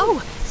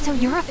 Oh, so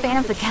you're a fan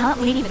of the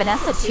gallant Lady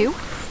Vanessa too?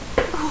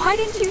 Why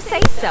didn't you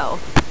say so?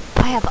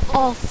 I have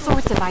all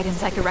sorts of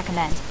items I could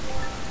recommend.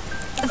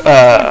 For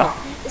example,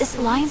 this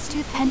lion's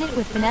tooth pendant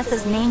with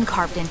Vanessa's name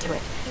carved into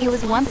it. It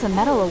was once a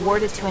medal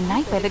awarded to a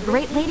knight by the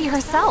great lady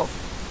herself.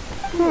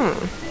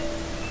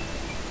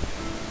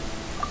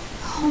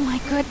 Oh my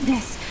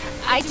goodness.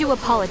 I do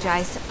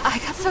apologize. I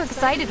got so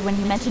excited when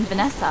you mentioned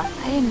Vanessa.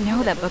 I didn't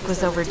know that book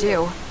was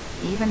overdue,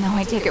 even though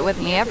I take it with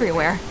me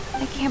everywhere.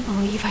 I can't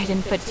believe I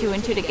didn't put 2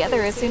 and 2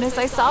 together as soon as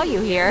I saw you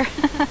here.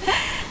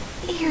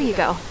 Here you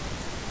go.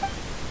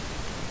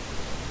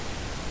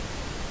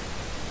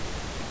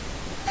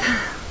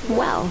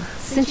 Well,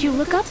 since you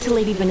look up to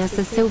Lady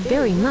Vanessa so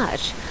very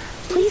much,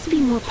 please be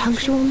more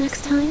punctual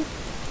next time.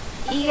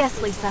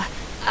 Yes, Lisa.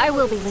 I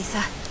will be,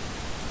 Lisa.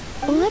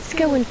 Let's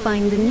go and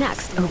find the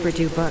next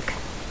overdue book.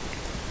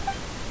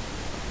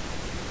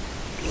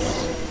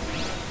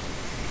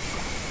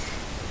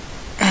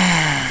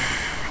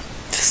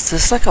 Is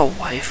this like a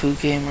waifu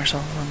game or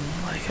something?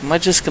 Like, am I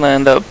just gonna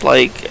end up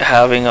like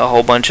having a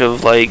whole bunch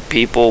of like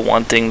people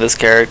wanting this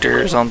character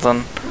or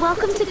something?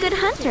 Welcome to Good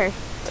Hunter.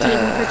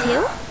 Table for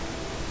 2?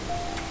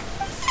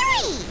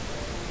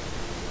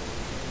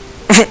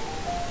 3!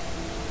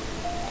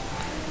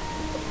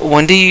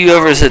 When do you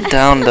ever sit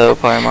down though,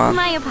 Paimon?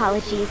 My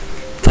apologies.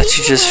 Thought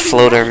you just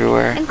float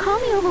everywhere. And call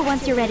me over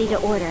once you're ready to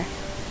order.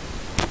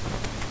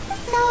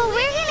 So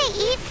we're gonna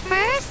eat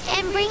first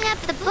and bring up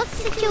the book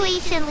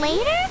situation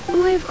later?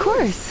 Why, of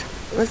course.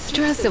 The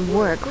stress of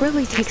work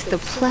really takes the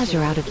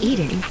pleasure out of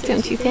eating,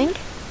 don't you think?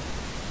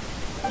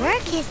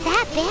 Work is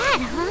that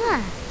bad,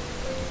 huh?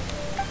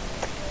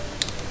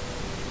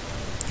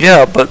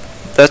 Yeah, but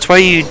that's why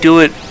you do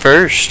it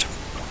first.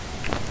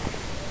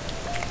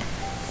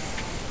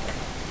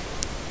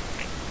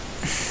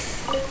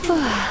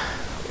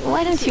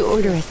 Why don't you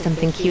order us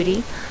something,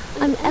 cutie?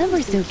 I'm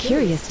ever so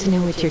curious to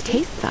know what your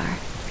tastes are.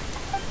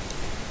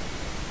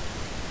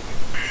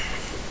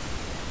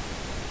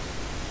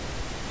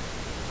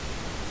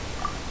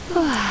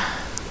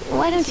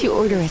 Why don't you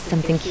order us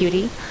something,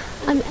 cutie?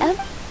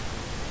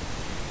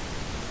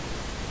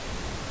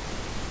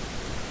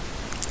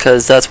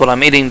 Because that's what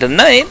I'm eating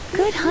tonight.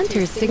 Good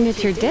Hunter's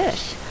signature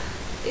dish.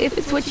 If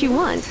it's what you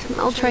want,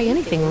 I'll try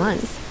anything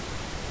once.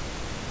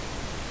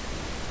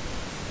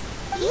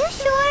 You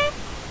sure?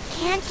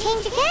 Can't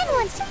change again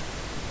once...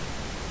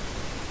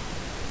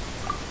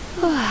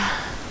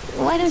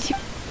 Why don't you...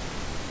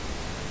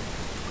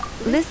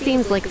 This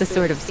seems like the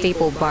sort of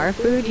staple bar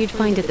food you'd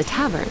find at the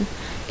tavern.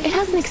 It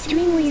has an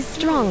extremely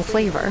strong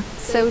flavor,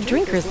 so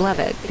drinkers love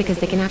it because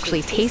they can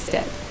actually taste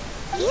it.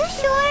 You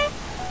sure?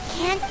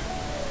 Can't...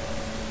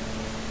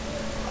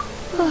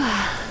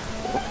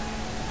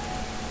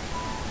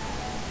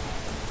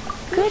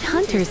 Good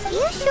Hunters.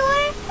 You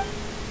sure?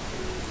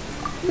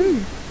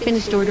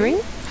 Finished ordering?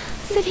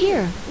 Sit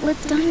here.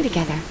 Let's dine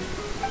together.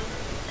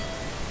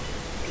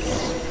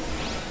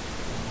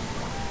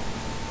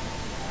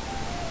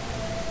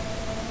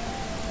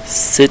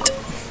 Sit.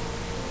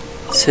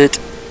 Sit.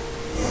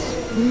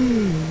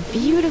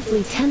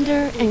 Beautifully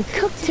tender and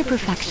cooked to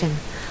perfection.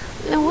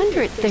 No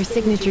wonder it's their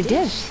signature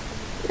dish.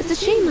 It's a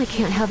shame I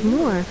can't have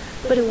more,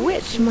 but a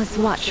witch must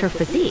watch her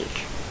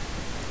physique.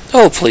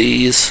 Oh,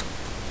 please.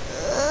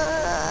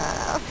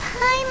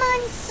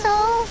 Paimon's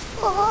so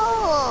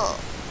full.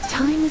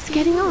 Time is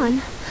getting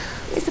on.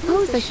 I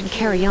suppose I should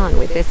carry on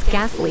with this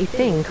ghastly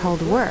thing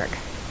called work.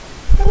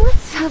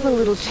 Let's have a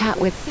little chat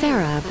with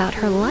Sarah about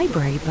her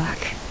library book.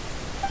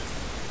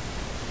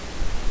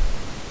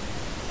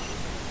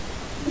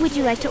 Would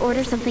you like to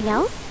order something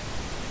else?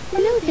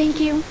 No,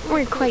 thank you.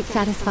 We're quite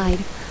satisfied.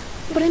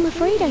 But I'm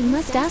afraid I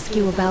must ask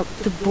you about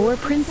the boar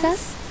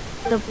princess.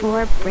 The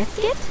boar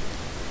brisket?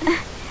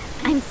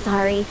 I'm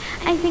sorry.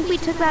 I think we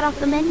took that off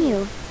the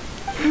menu.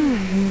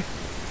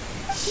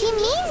 She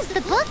means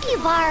the book you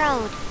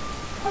borrowed.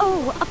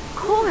 Oh, of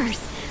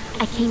course.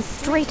 I came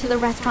straight to the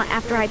restaurant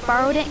after I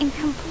borrowed it and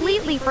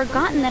completely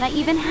forgotten that I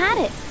even had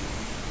it.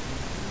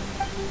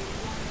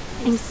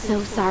 I'm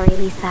so sorry,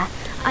 Lisa.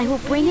 I will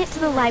bring it to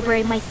the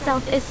library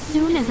myself as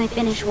soon as I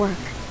finish work.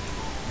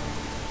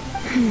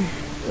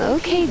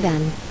 Okay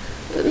then.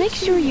 But make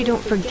sure you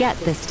don't forget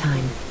this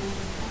time.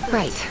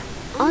 Right.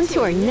 On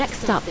to our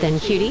next stop then,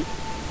 cutie.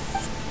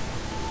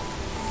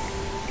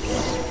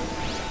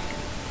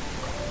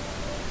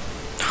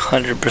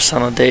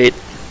 %100% a date.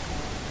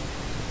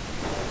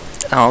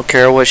 I don't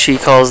care what she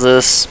calls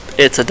this,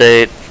 it's a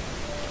date.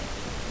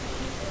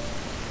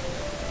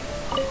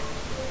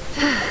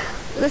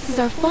 This is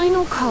our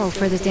final call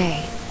for the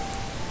day.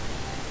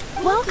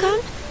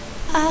 Welcome.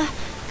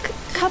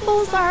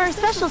 Couples are our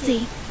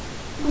specialty.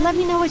 Let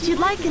me know what you'd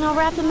like and I'll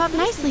wrap them up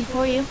nicely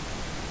for you.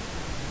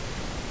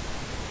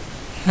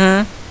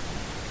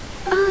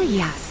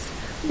 Yes.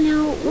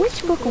 Now,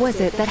 which book was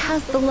it that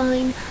has the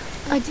line,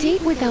 "A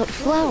date without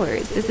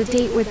flowers is a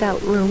date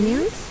without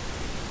romance"?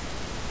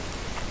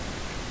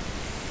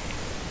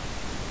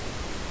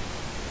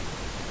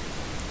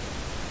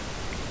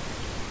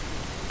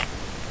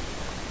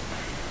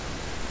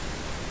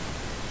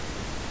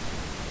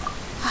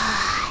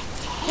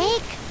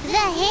 Take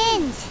the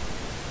hint.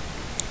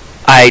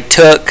 I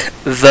took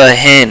the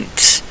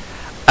hint.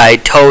 I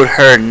told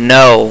her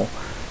no,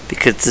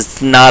 because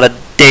it's not a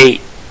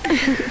date.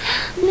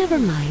 Never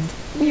mind.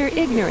 Your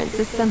ignorance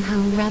is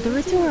somehow rather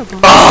adorable.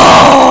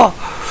 Oh!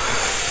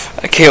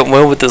 I can't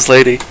win with this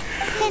lady.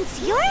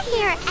 Since you're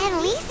here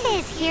and Lisa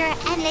is here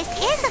and this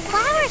is a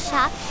flower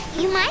shop,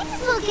 you might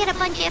as well get a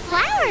bunch of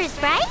flowers,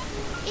 right?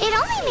 It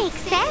only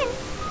makes sense.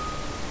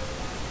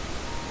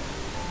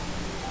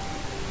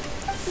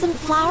 Some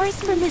flowers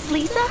for Miss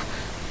Lisa?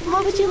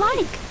 What would you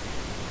like?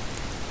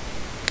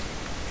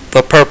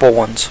 The purple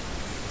ones.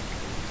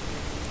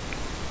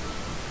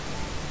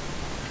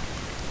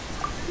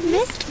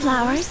 Mist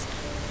flowers?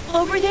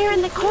 Over there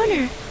in the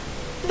corner.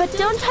 But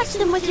don't touch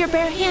them with your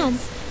bare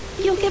hands.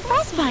 You'll get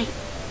frostbite.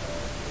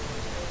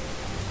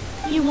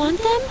 You want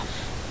them?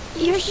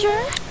 You're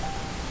sure?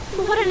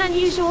 What an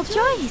unusual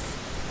choice.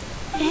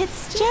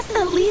 It's just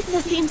that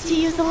Lisa seems to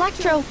use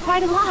electro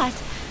quite a lot.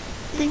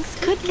 Things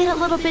could get a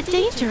little bit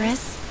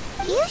dangerous.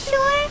 You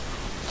sure?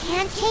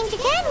 Can't change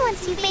again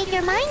once you've made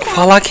your mind up.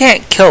 Well, I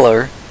can't kill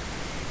her.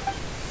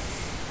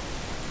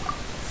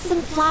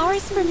 Some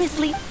flowers for Miss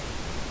Lee.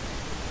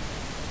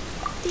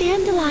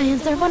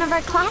 Dandelions are one of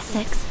our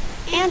classics,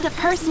 and a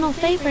personal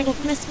favorite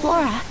of Miss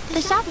Flora,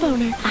 the shop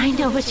owner. I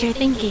know what you're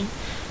thinking.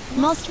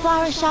 Most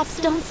flower shops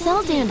don't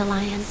sell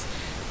dandelions.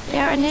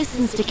 They're a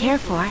nuisance to care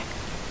for.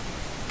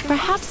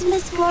 Perhaps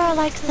Miss Flora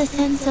likes the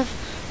sense of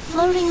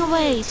floating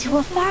away to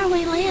a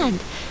faraway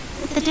land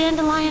that the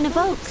dandelion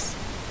evokes.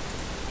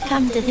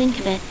 Come to think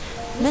of it,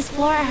 Miss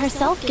Flora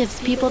herself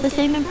gives people the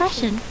same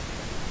impression.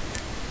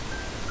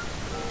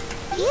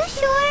 You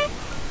sure?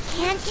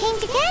 Can't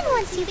change again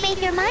once you've made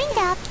your mind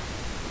up.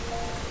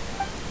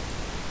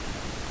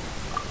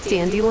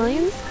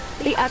 Dandelions?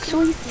 They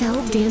actually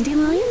sell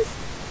dandelions?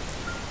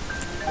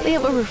 They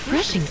have a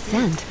refreshing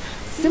scent,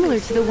 similar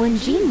to the one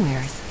Jean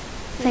wears.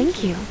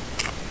 Thank you.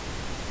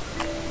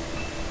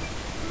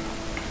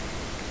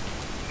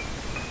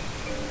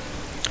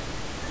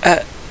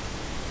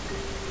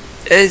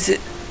 Is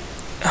it...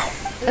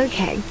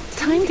 Okay,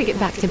 time to get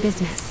back to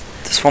business.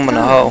 This woman a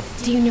So, hoe.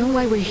 do you know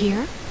why we're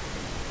here?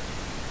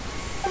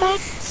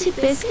 Back to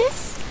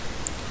business?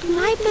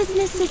 My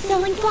business is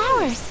selling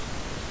flowers.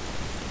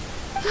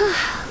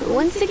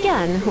 Once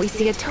again, we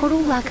see a total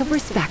lack of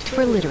respect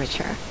for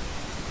literature.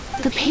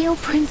 The Pale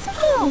Prince...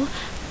 Oh,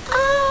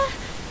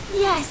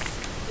 yes.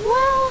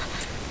 Well,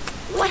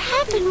 what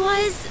happened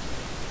was...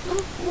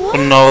 What?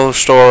 No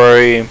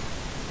story.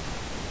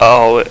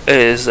 Oh, it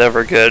is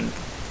ever good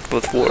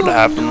with what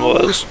happened no.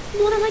 was.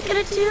 What am I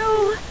gonna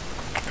do?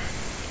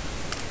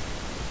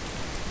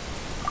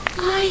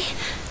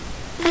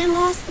 I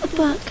lost the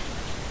book.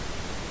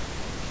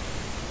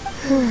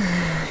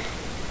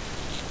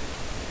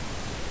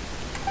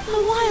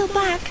 A while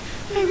back,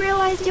 I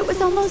realized it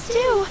was almost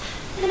due,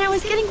 and I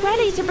was getting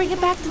ready to bring it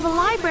back to the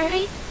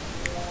library.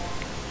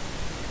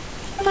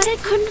 But I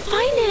couldn't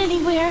find it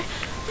anywhere.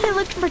 I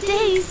looked for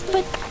days,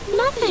 but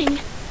nothing.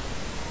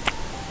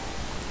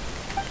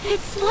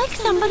 It's like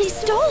somebody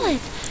stole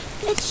it.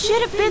 It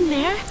should have been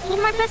there,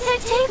 on my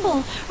bedside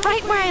table,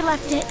 right where I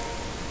left it.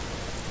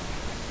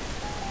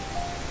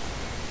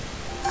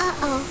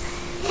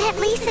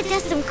 Lisa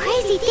does some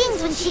crazy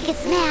things when she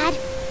gets mad.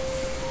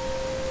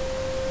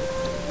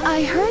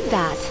 I heard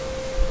that.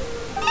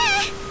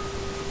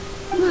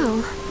 Well,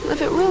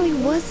 if it really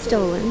was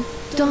stolen,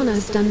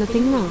 Donna's done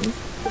nothing wrong.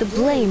 The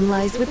blame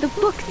lies with the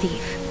book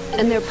thief,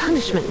 and their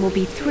punishment will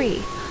be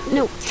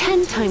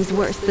 10 times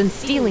worse than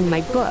stealing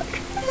my book.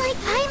 Like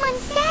Paimon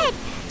said,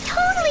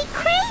 totally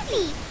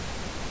crazy.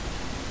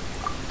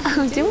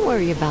 Oh, don't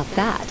worry about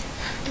that.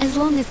 As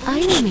long as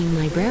I remain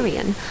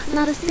librarian,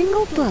 not a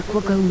single book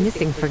will go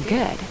missing for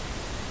good.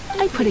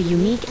 I put a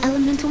unique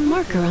elemental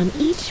marker on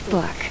each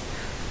book.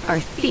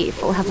 Our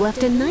thief will have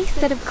left a nice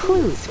set of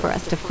clues for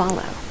us to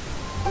follow.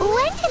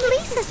 When did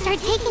Lisa start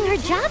taking her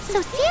job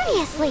so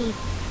seriously?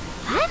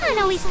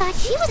 Paimon always thought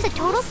she was a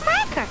total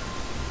slacker.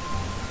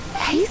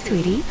 Hey,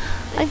 sweetie.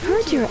 I've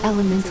heard your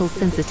elemental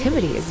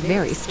sensitivity is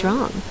very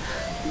strong.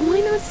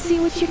 Why not see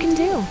what you can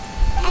do?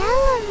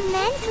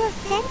 Elemental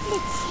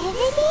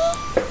sensitivity?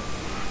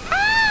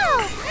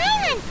 Oh,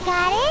 Paimon's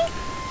got it.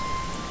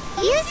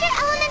 Use your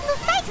elemental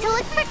sight to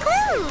look for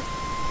clues.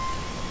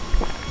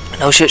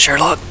 No shit,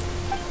 Sherlock.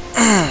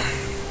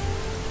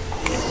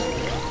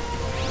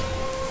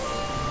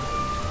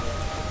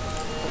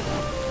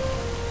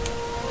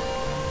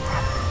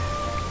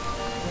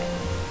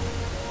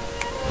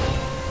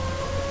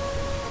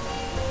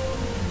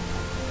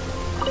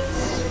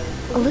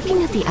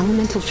 Looking at the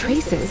elemental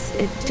traces,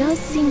 it does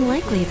seem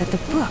likely that the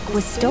book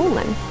was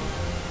stolen.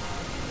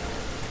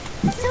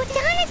 So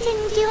Donna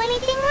didn't do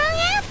anything wrong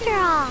after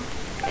all.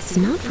 It's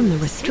not from the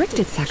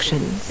restricted section,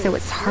 so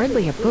it's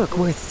hardly a book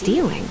worth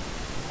stealing.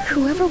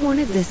 Whoever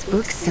wanted this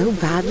book so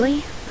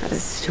badly had a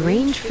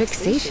strange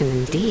fixation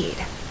indeed.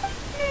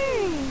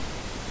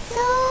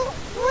 So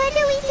what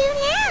do we do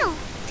now?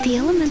 The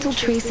elemental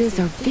traces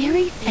are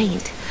very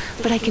faint,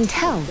 but I can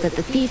tell that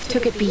the thief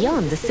took it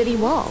beyond the city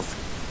walls.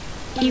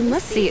 You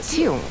must see it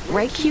too,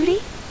 right,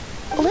 cutie?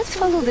 Let's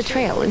follow the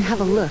trail and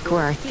have a look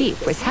where our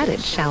thief was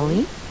headed, shall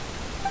we?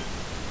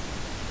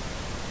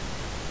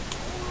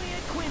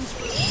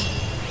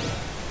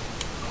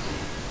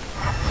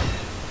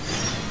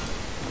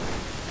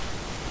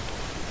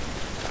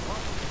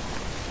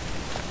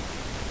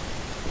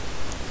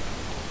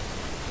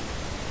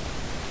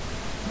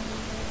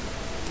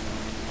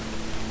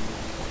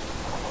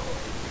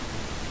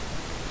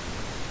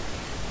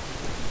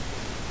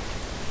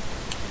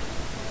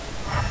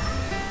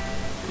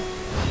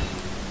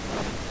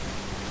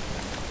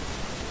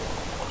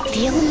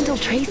 The elemental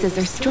traces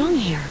are strong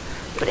here,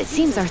 but it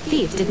seems our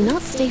thief did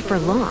not stay for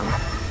long.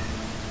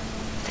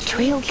 The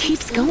trail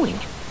keeps going.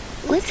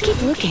 Let's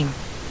keep looking.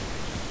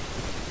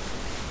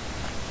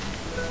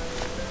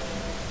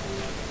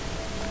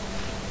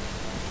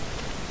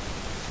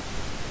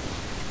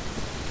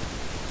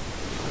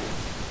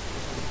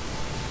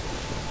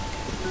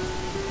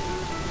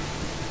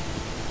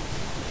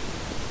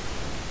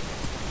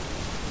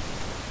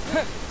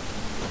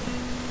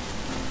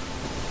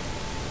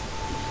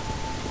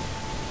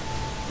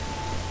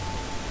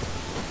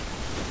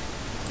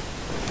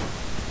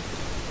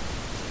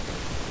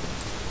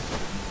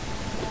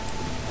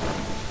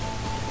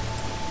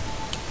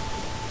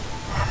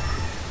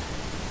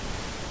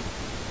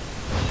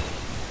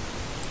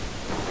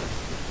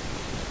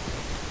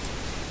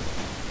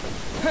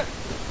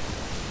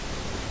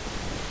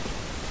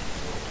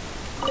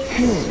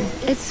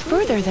 It's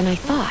further than I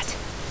thought.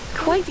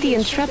 Quite the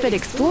intrepid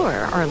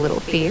explorer, our little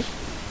thief.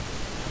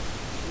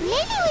 Maybe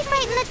we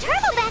frightened the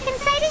turtle back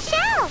inside his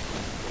shell.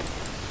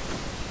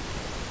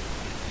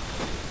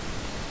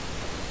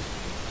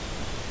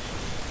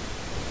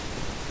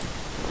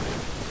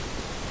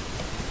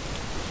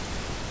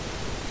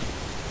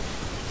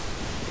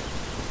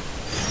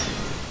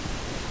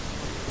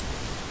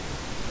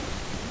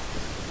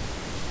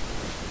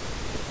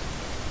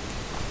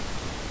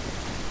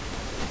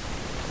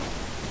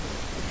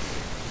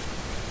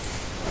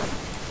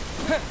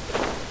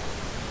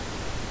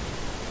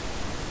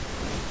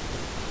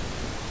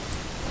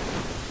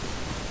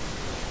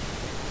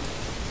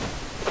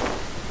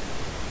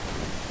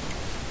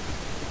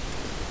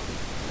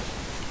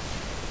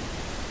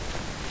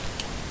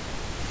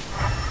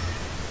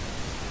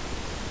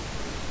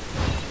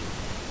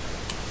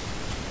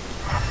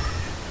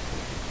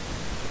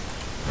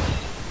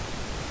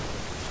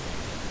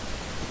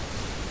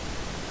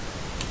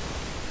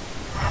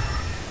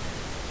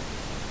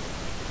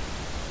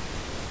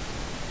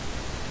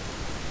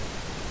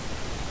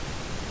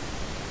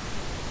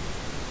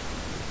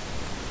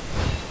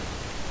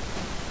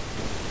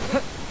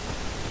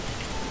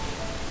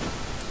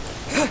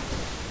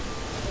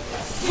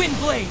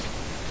 Windblade!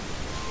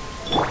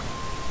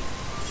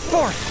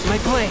 Force my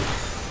blade! I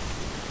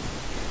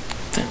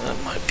think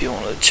that might be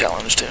one of the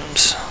challenge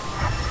tombs.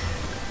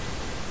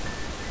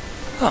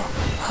 Oh,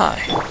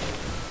 hi.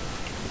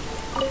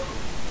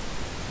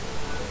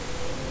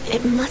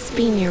 It must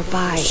be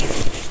nearby.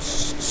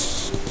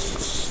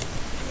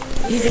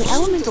 Using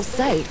elemental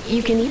sight,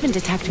 you can even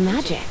detect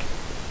magic.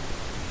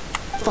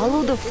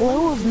 Follow the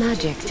flow of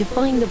magic to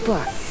find the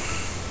book.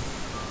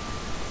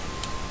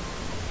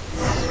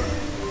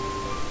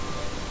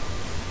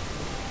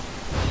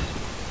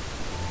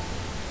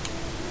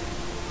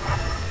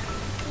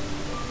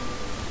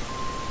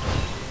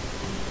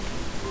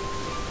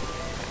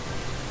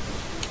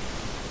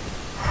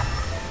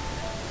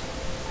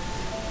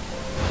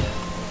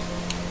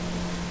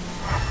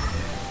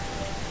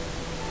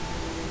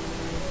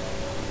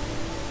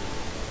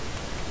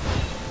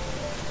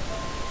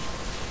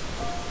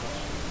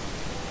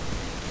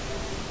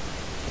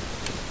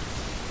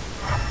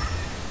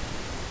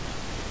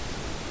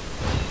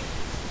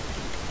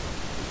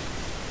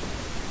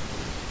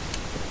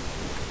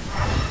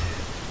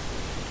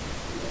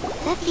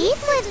 The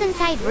thief lives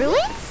inside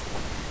ruins?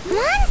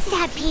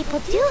 Mondstadt people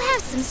do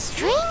have some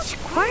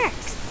strange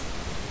quirks.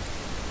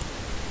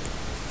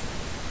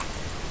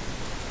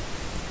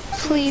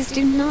 Please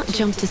do not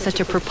jump to such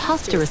a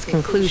preposterous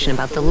conclusion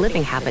about the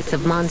living habits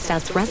of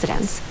Mondstadt's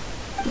residents.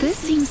 This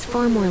seems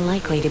far more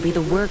likely to be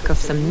the work of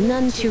some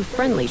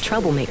none-too-friendly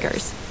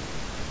troublemakers.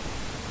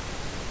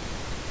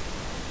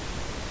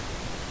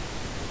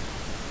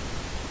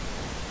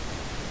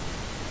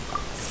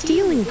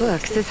 Stealing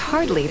books is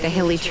hardly the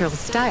Hilly Churl's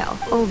style.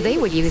 All they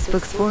would use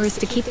books for is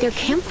to keep their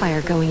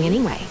campfire going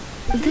anyway.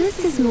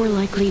 This is more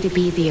likely to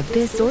be the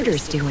Abyss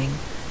Order's doing.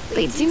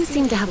 They do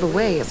seem to have a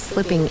way of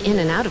slipping in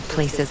and out of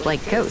places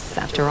like ghosts,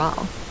 after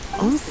all.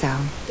 Also,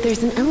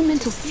 there's an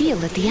elemental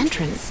seal at the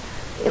entrance.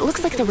 It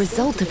looks like the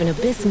result of an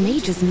Abyss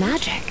mage's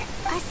magic.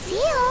 A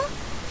seal?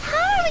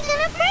 How are we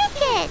gonna break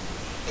it?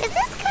 Is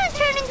this gonna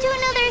turn into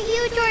another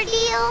huge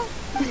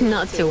ordeal?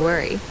 Not to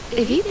worry.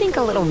 If you think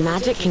a little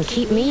magic can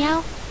keep me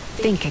out,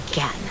 think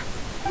again.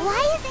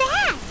 Why is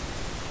that?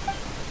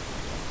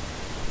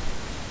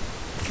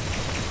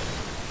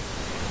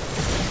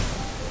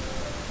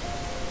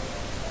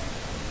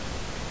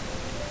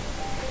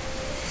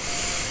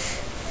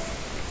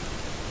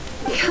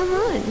 Come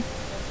on.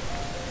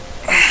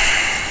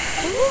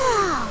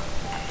 Whoa!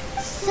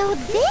 So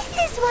this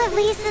is what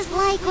Lisa's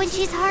like when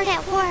she's hard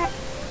at work.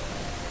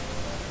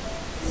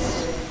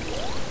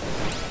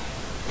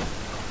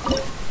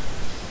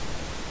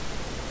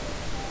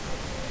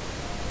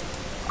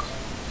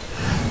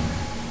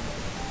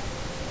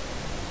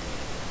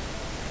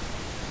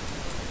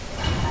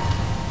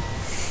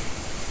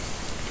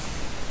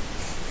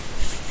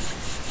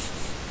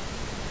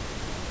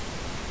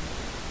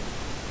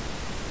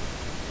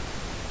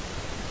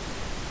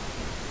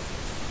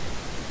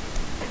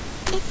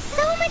 It's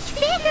so much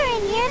bigger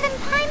in here than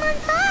Paimon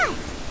thought.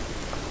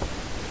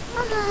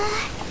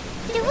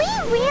 Do we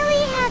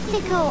really have to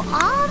go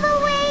all the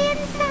way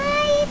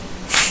inside?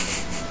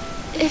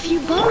 If you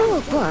borrow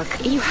a book,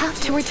 you have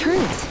to return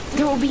it.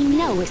 There will be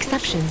no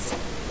exceptions.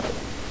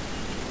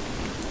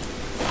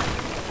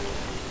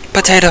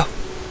 Potato.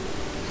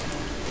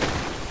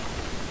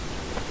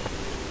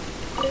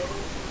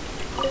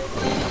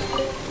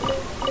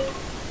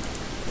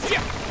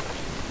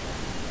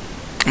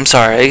 I'm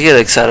sorry, I get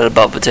excited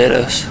about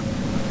potatoes.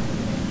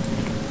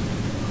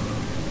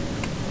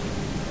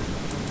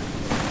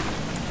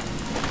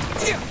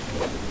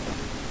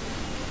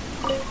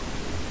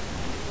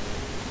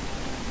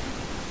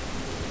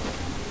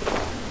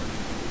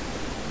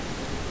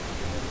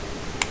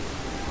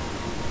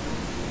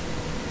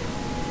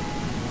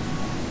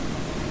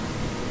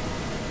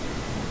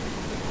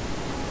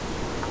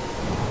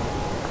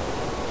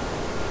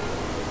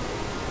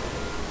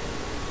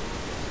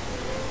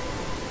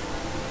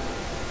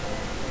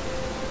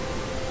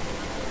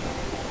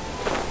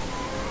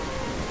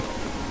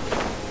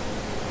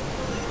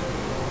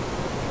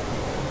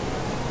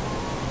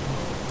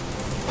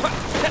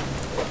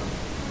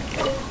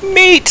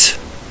 Meat!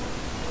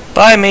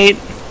 Bye, meat.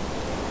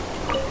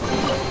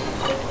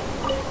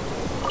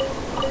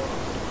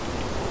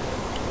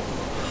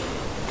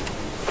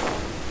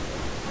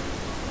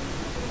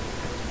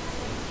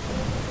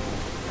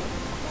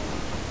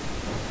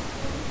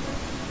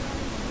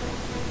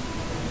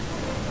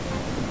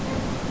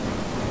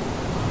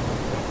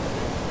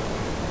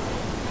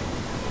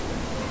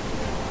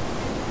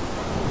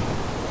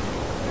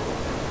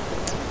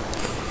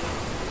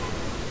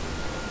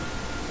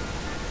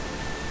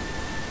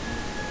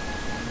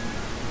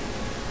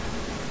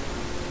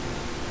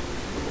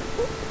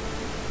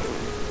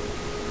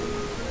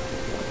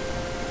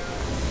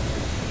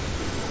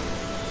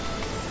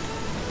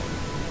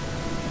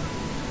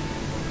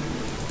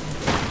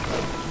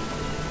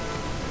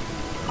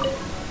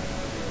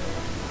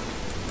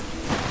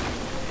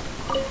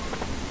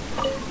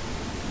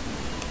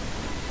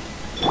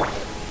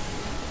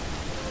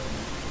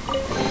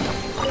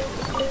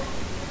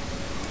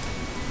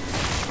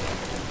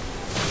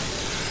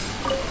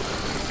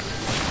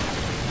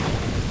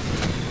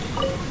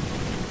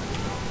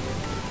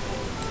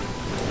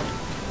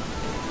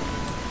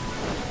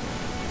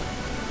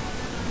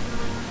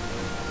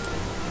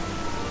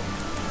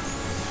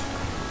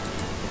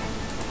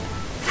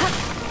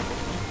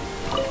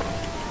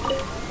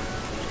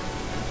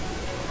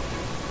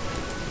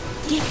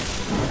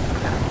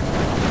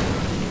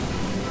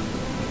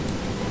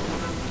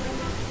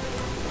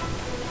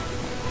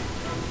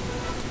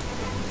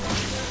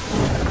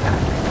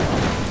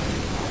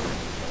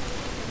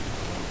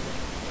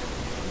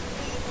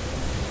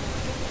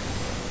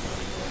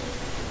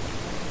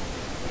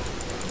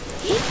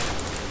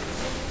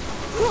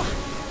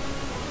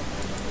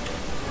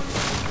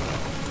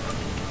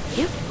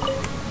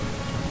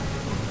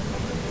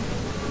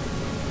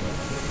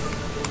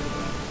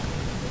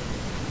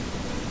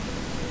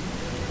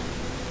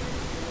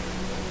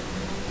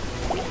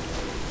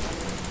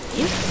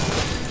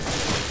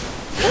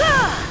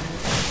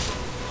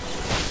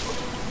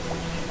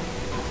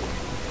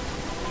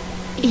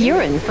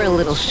 You're in for a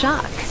little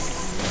shock.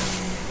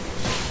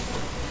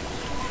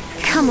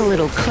 Come a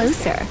little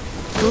closer.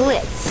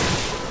 Blitz.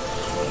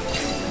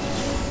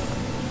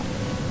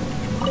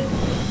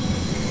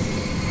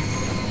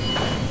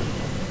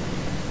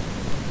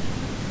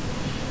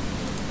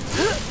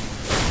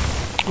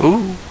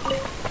 Ooh.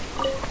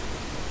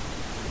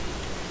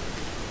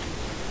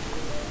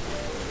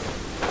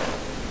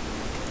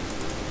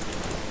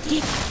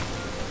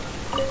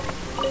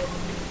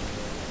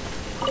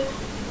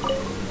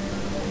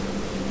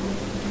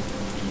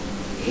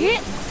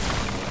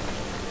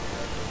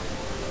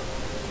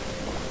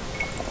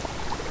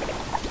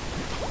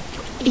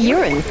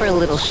 You're in for a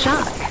little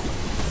shock.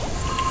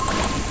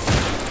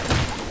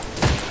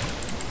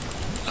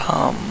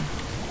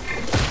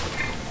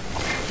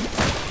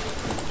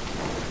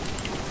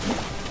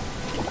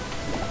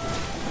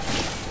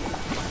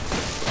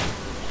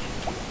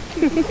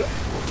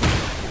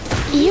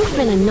 You've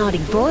been a naughty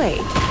boy.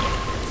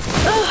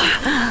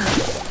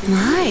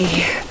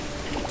 My.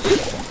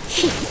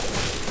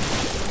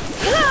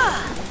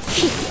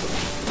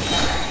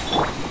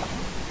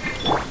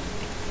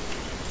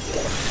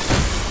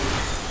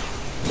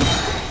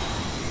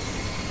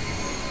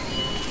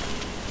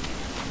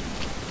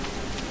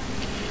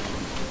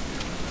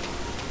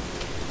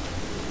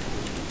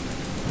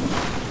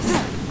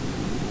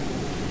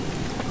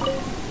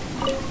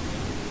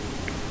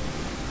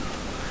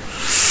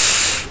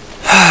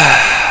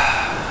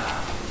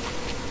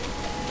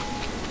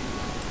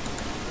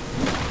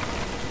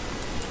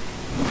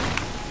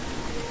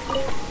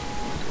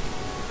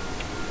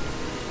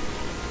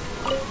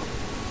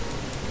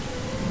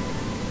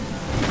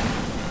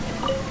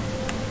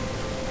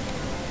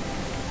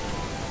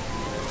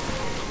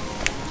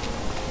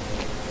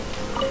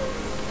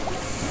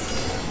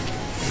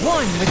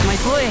 One with my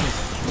blade.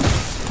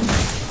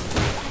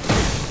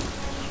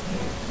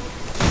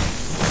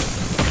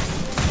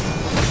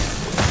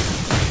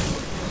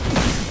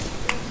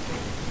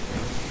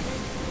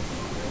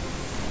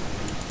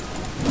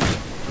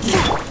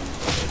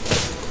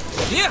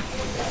 Yeah.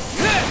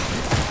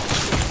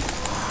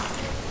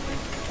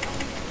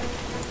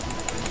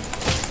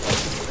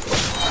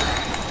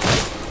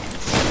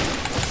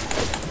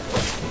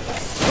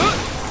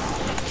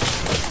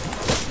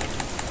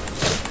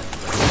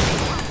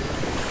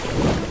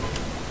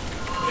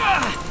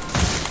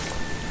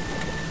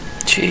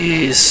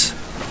 Jeez.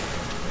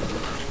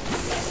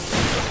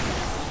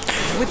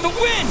 With the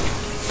wind.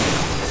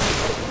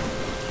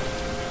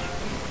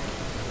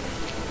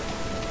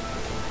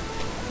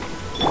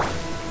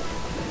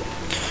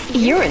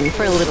 You're in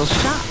for a little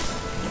shock.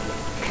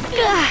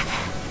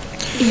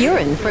 You're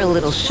in for a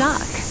little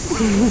shock.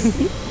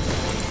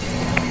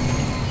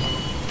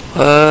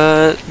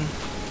 What?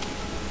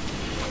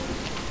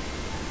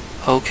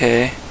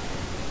 Okay.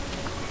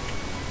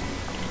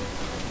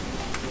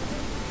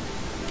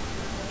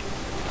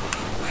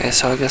 Okay,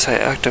 so I guess I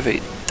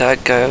activate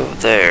that guy over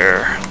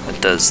there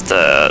that does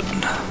that.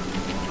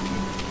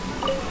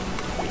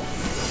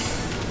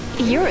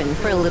 You're in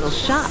for a little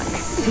shock.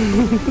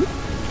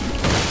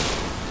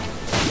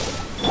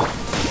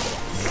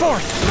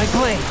 Force my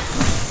blade.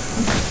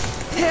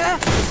 Yeah.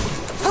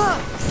 Huh.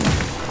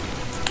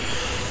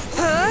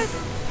 Huh.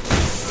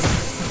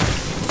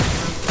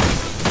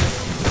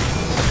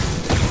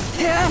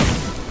 Yeah.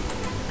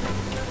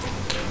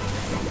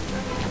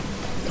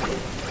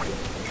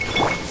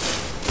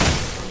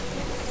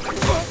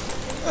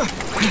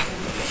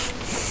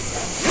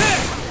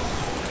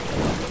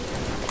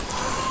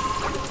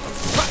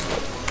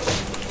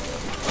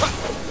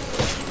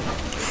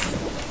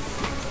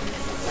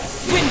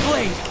 Wind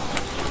blade.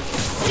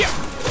 Yeah.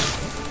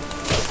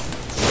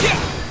 Yeah.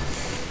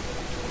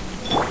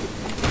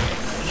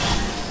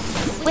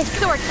 With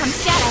sword comes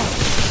shadow.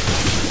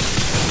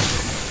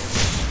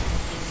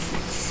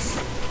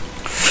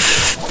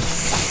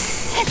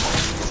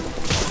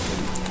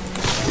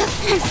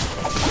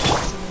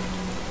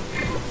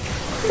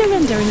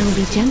 Surrender and I'll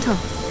be gentle.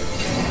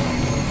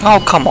 Oh,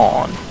 come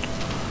on.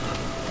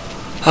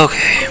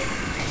 Okay.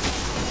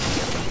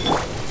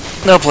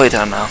 No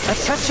playtime now. A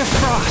touch of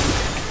frost.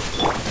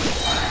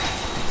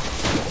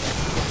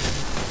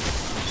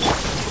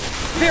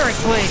 Spirit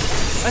blade.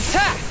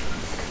 Attack.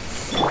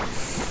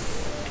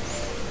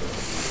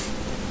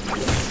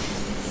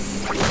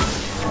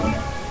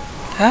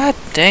 God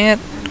dang it.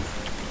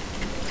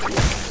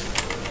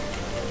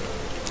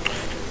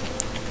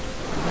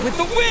 With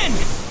the wind.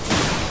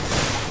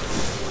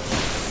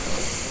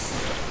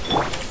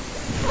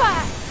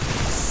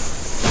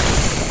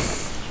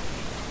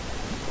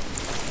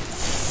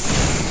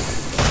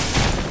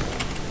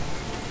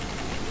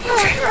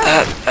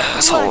 That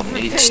asshole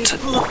needs to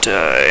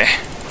die.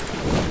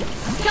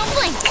 Don't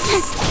blink.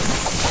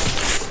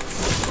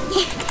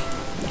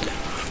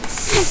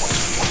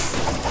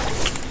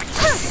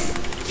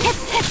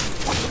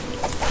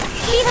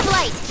 Speed of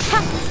light.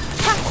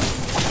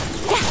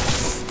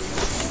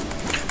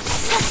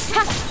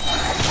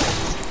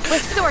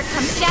 With sword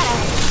comes shadow.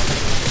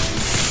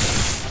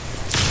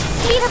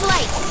 Speed of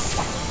light.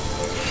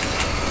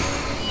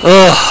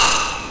 Ugh.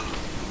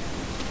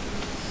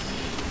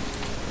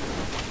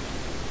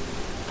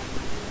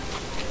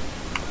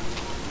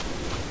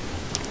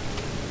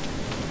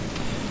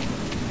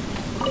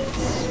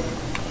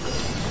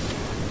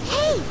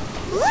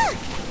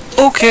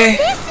 Okay.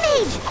 This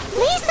mage!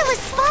 Lisa was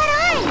spot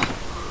on!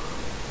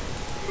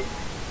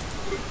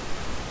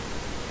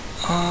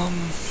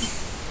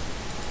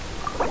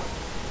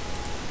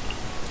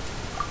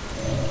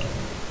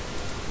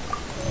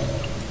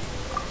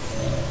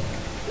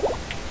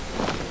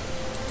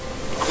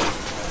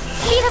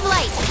 Speed of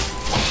light.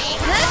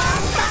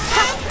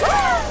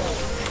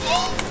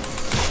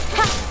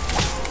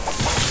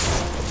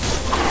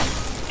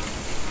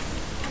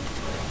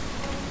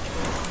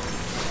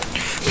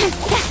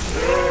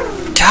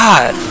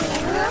 God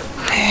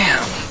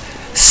damn.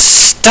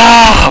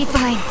 Stop!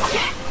 Fine.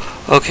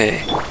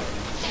 Okay.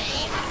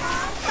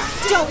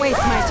 Don't waste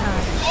my time.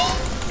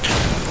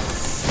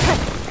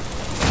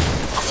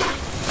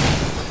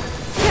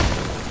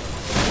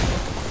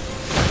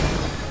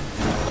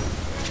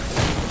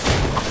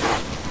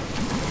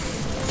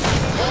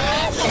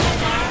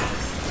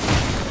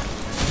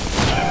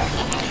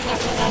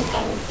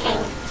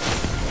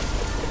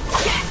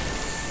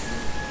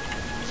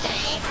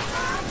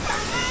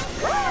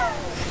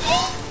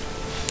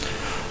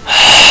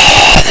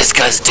 This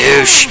guy's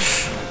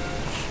douche.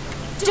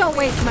 Don't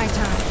waste my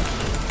time.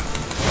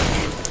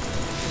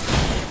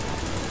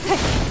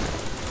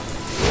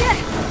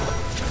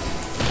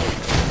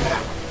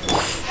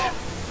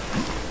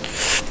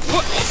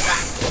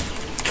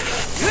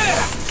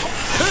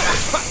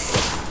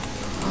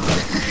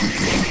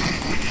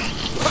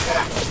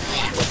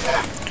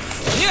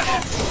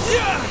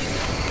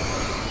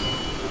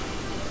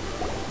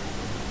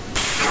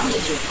 How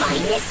did you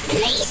find this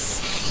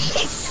place?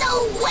 It's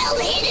so well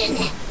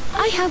hidden!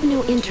 I have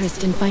no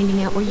interest in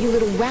finding out where you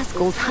little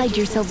rascals hide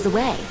yourselves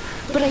away,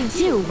 but I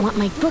do want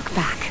my book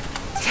back.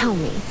 Tell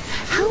me,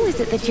 how is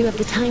it that you have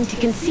the time to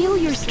conceal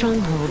your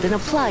stronghold and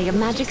apply a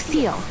magic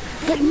seal,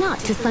 but not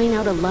to sign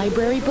out a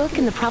library book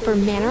in the proper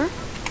manner?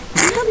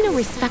 You have no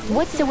respect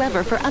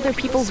whatsoever for other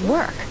people's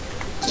work.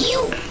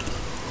 You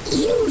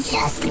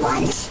just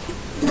want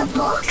the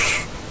book?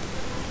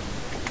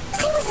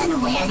 I was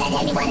unaware that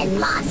anyone in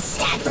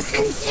Mondstadt was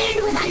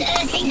concerned with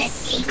unearthing the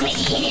secret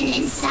hidden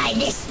inside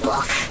this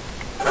book.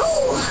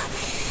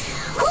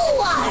 Who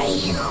are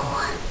you?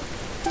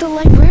 The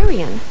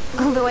librarian,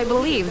 although I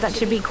believe that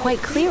should be quite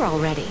clear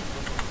already.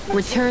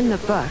 Return the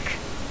book.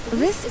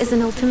 This is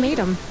an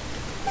ultimatum.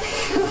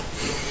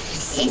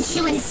 Since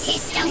you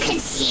insist on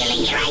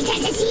concealing your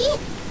identity,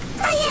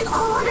 I have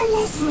all the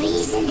less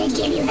reason to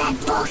give you that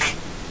book.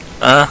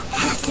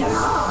 After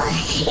all,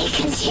 it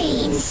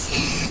contains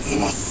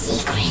the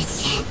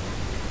secret.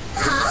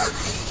 Huh?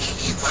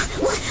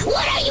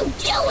 What are you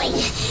doing?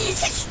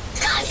 Such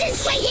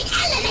concentrated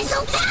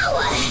elemental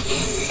power!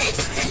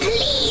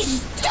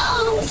 Please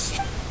don't!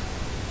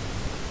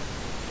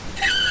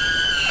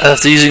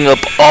 After using up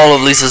all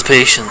of Lisa's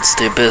patience,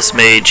 the Abyss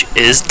Mage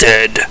is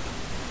dead.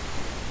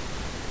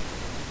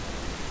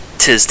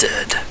 'Tis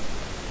dead.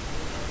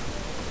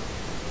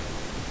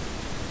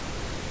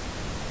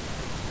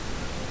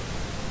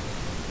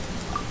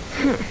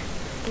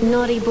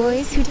 Naughty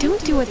boys who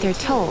don't do what they're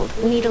told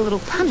need a little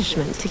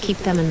punishment to keep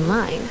them in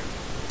line.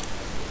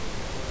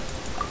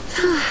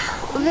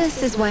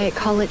 This is why I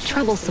call it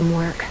troublesome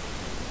work.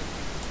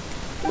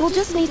 We'll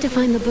just need to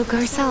find the book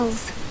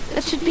ourselves.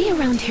 It should be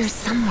around here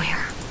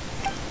somewhere.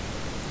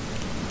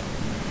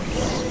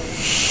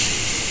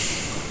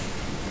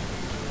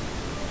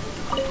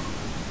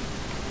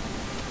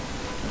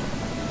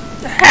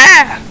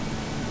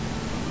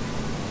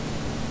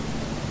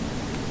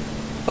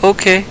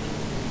 Okay.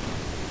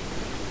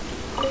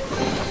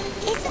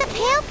 It's the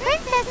Pale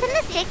Princess and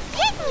the Six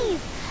Pygmies!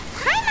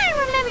 Paimon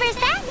remembers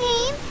that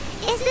name!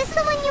 Is this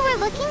the one you were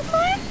looking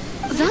for?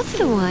 That's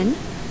the one.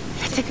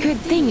 It's a good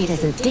thing it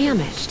isn't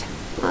damaged.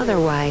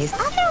 Otherwise...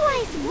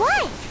 Otherwise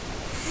what?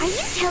 Are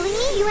you telling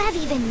me you have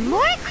even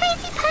more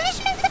crazy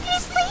punishments up your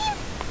sleeve?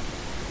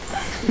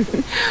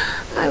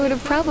 I would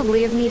have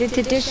probably have needed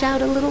to dish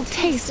out a little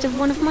taste of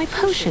one of my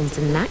potions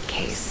in that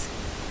case.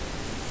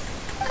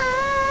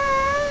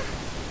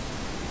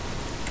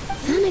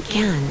 Then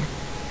again,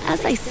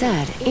 as I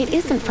said, it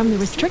isn't from the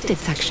restricted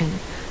section,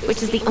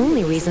 which is the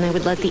only reason I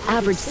would let the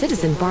average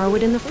citizen borrow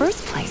it in the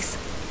first place.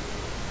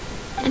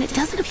 And it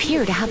doesn't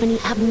appear to have any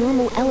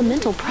abnormal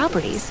elemental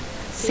properties,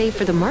 save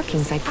for the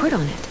markings I put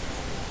on it.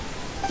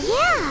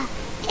 Yeah,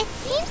 it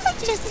seems like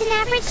just an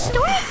average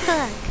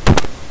storybook.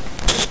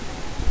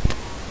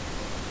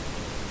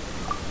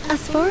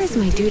 As far as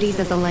my duties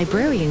as a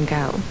librarian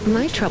go,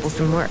 my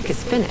troublesome work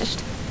is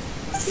finished.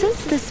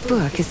 Since this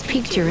book has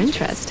piqued your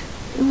interest,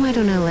 why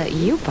don't I let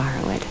you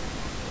borrow it?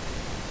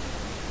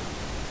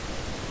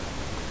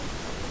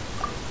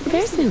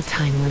 There's no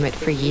time limit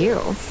for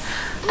you.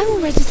 I will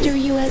register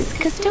you as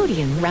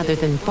custodian rather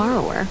than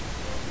borrower.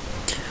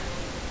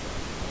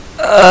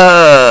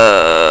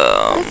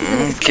 This is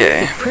an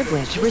Okay. exclusive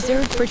privilege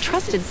reserved for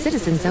trusted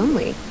citizens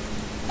only.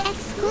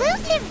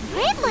 Exclusive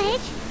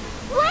privilege?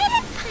 Why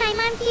does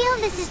Paimon feel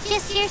this is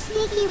just your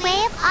sneaky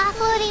way of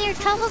offloading your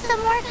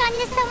troublesome work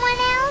onto someone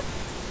else?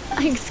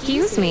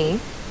 Excuse me,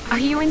 are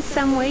you in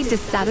some way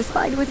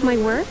dissatisfied with my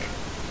work?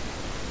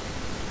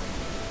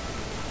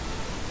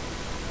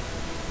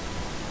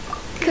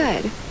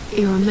 Good.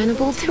 You're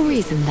amenable to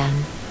reason,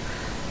 then.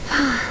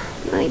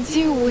 I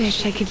do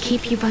wish I could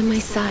keep you by my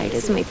side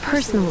as my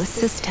personal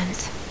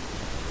assistant.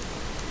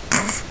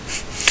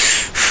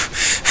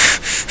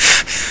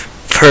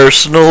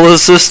 Personal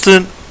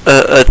assistant?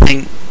 I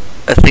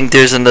think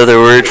there's another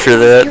word for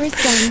that. Yours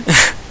done.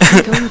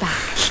 I'm going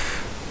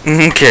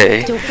back.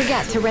 Okay. Don't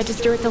forget to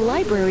register at the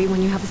library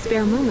when you have a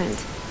spare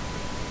moment.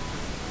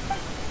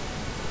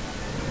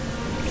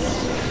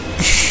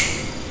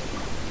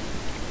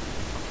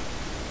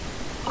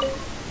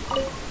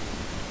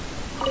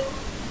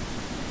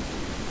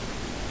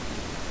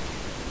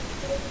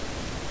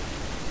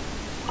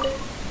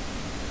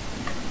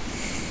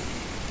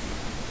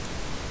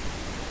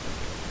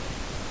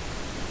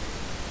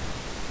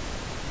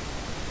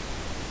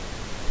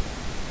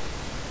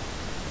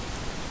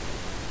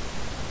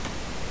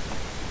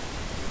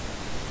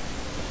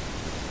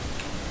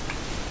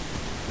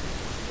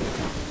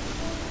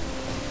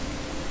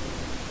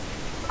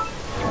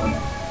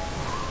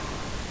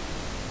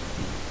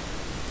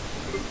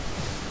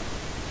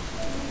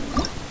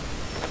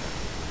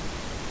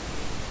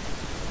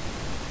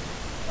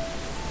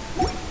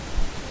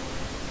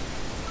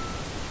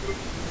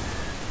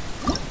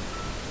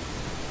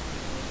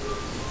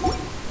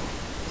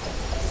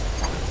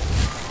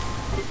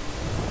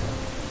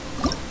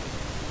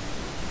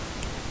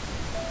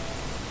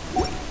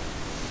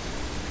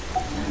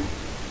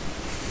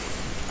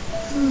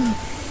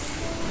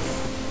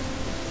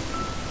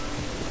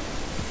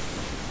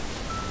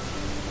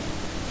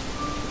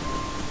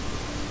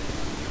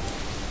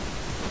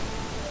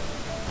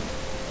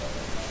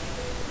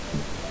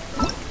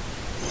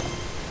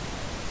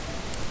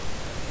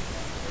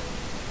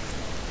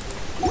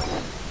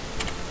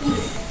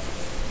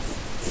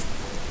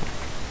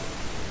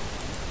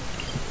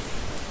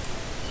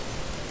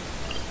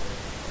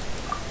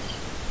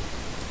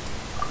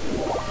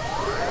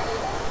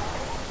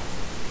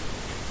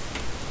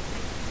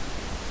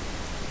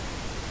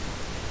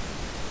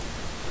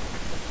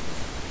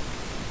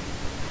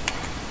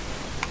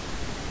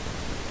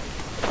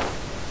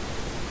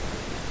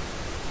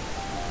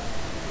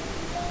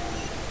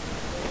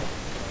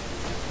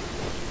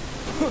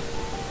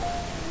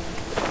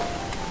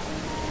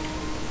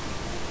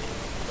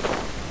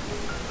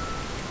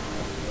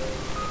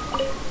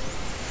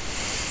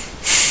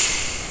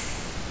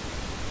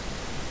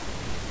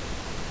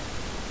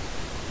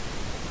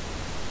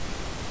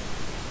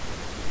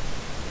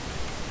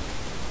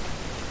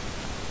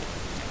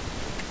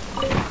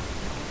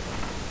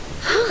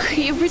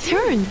 You've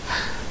returned.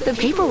 The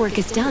paperwork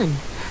is done.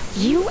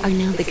 You are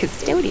now the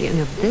custodian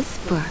of this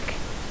book.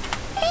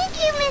 Thank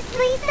you, Miss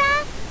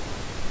Lisa.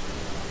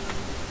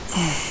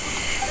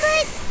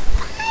 But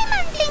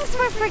Paimon thinks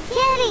we're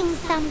forgetting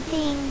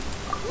something.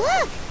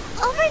 Look,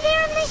 over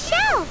there on the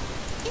shelf.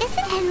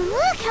 And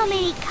look how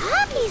many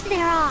copies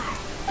there are.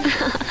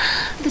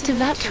 The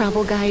Teyvat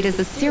Travel Guide is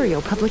a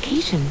serial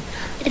publication.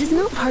 It is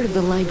not part of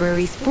the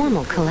library's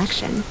formal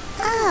collection.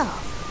 Oh.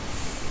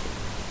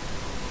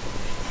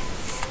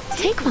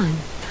 Take one.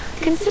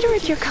 Consider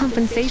it your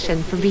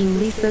compensation for being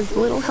Lisa's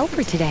little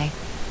helper today.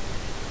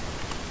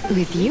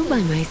 With you by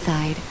my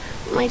side,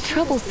 my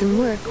troublesome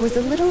work was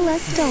a little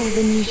less dull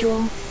than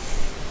usual.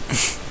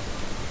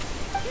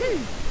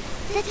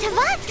 The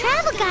Teyvat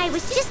Travel Guide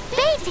was just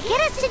bait to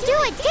get us to do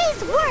a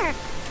day's work.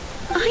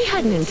 I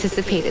hadn't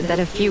anticipated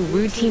that a few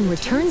routine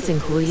returns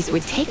inquiries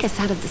would take us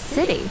out of the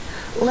city,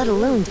 let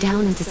alone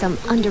down into some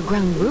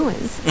underground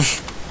ruins.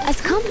 As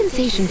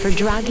compensation for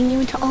dragging you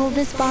into all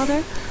this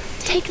bother,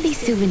 take these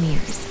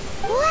souvenirs.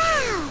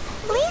 Wow!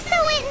 Lisa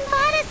went and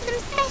bought us some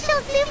special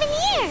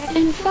souvenirs.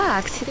 In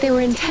fact, they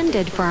were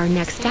intended for our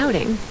next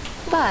outing.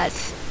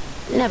 But,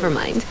 never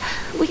mind.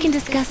 We can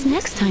discuss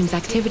next time's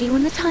activity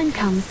when the time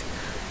comes.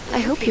 I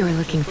hope you are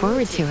looking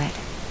forward to it.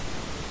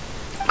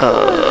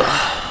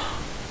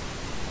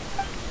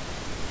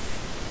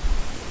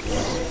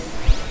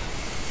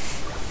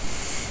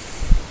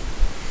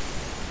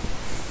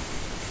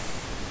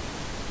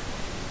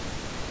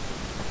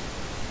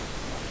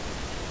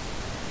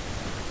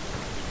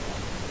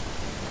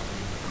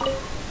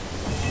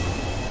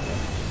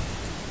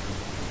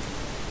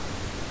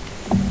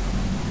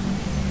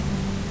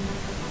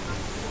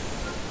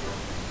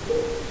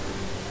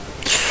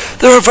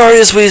 There are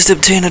various ways to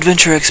obtain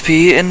adventure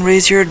XP and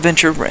raise your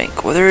adventure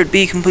rank, whether it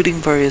be completing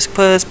various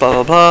quests,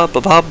 blah blah blah,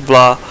 blah blah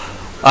blah.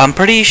 I'm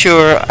pretty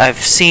sure I've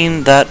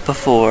seen that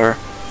before.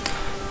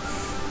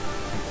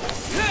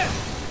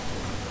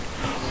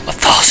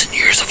 1,000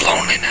 years of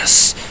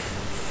loneliness.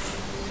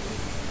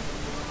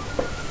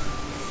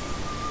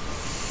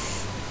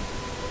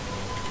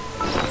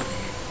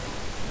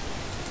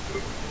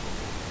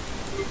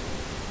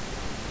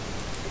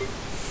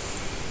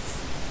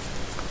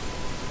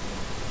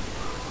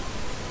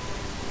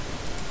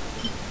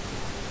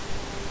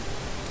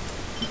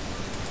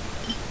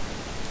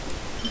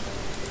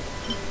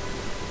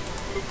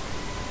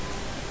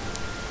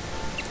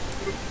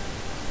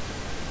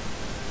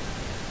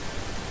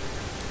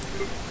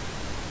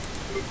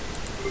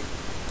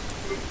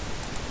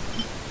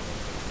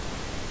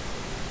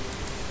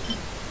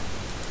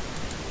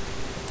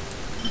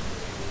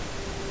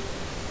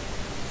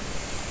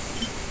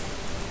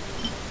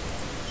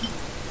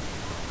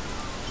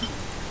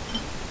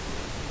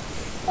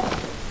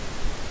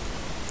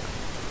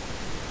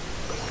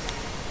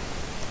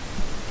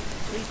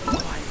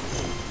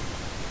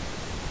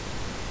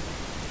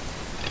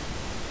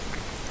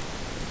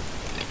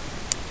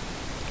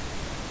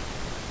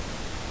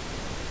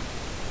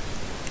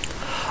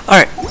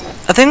 Alright,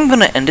 I think I'm going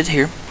to end it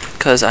here,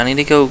 because I need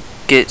to go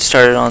get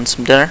started on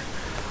some dinner.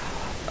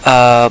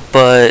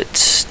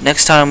 But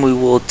next time we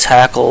will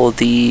tackle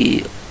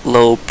the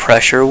low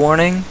pressure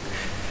warning,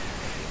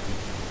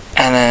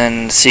 and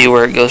then see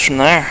where it goes from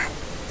there.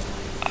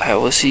 I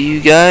will see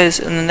you guys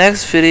in the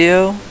next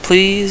video.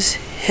 Please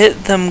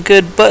hit them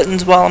good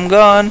buttons while I'm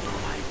gone.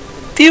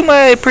 View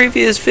my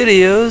previous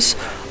videos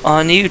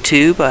on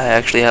YouTube. I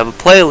actually have a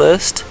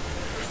playlist.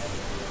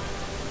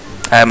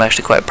 I'm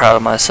actually quite proud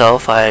of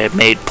myself. I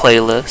made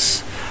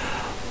playlists.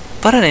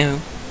 But anywho,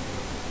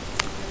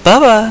 bye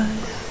bye.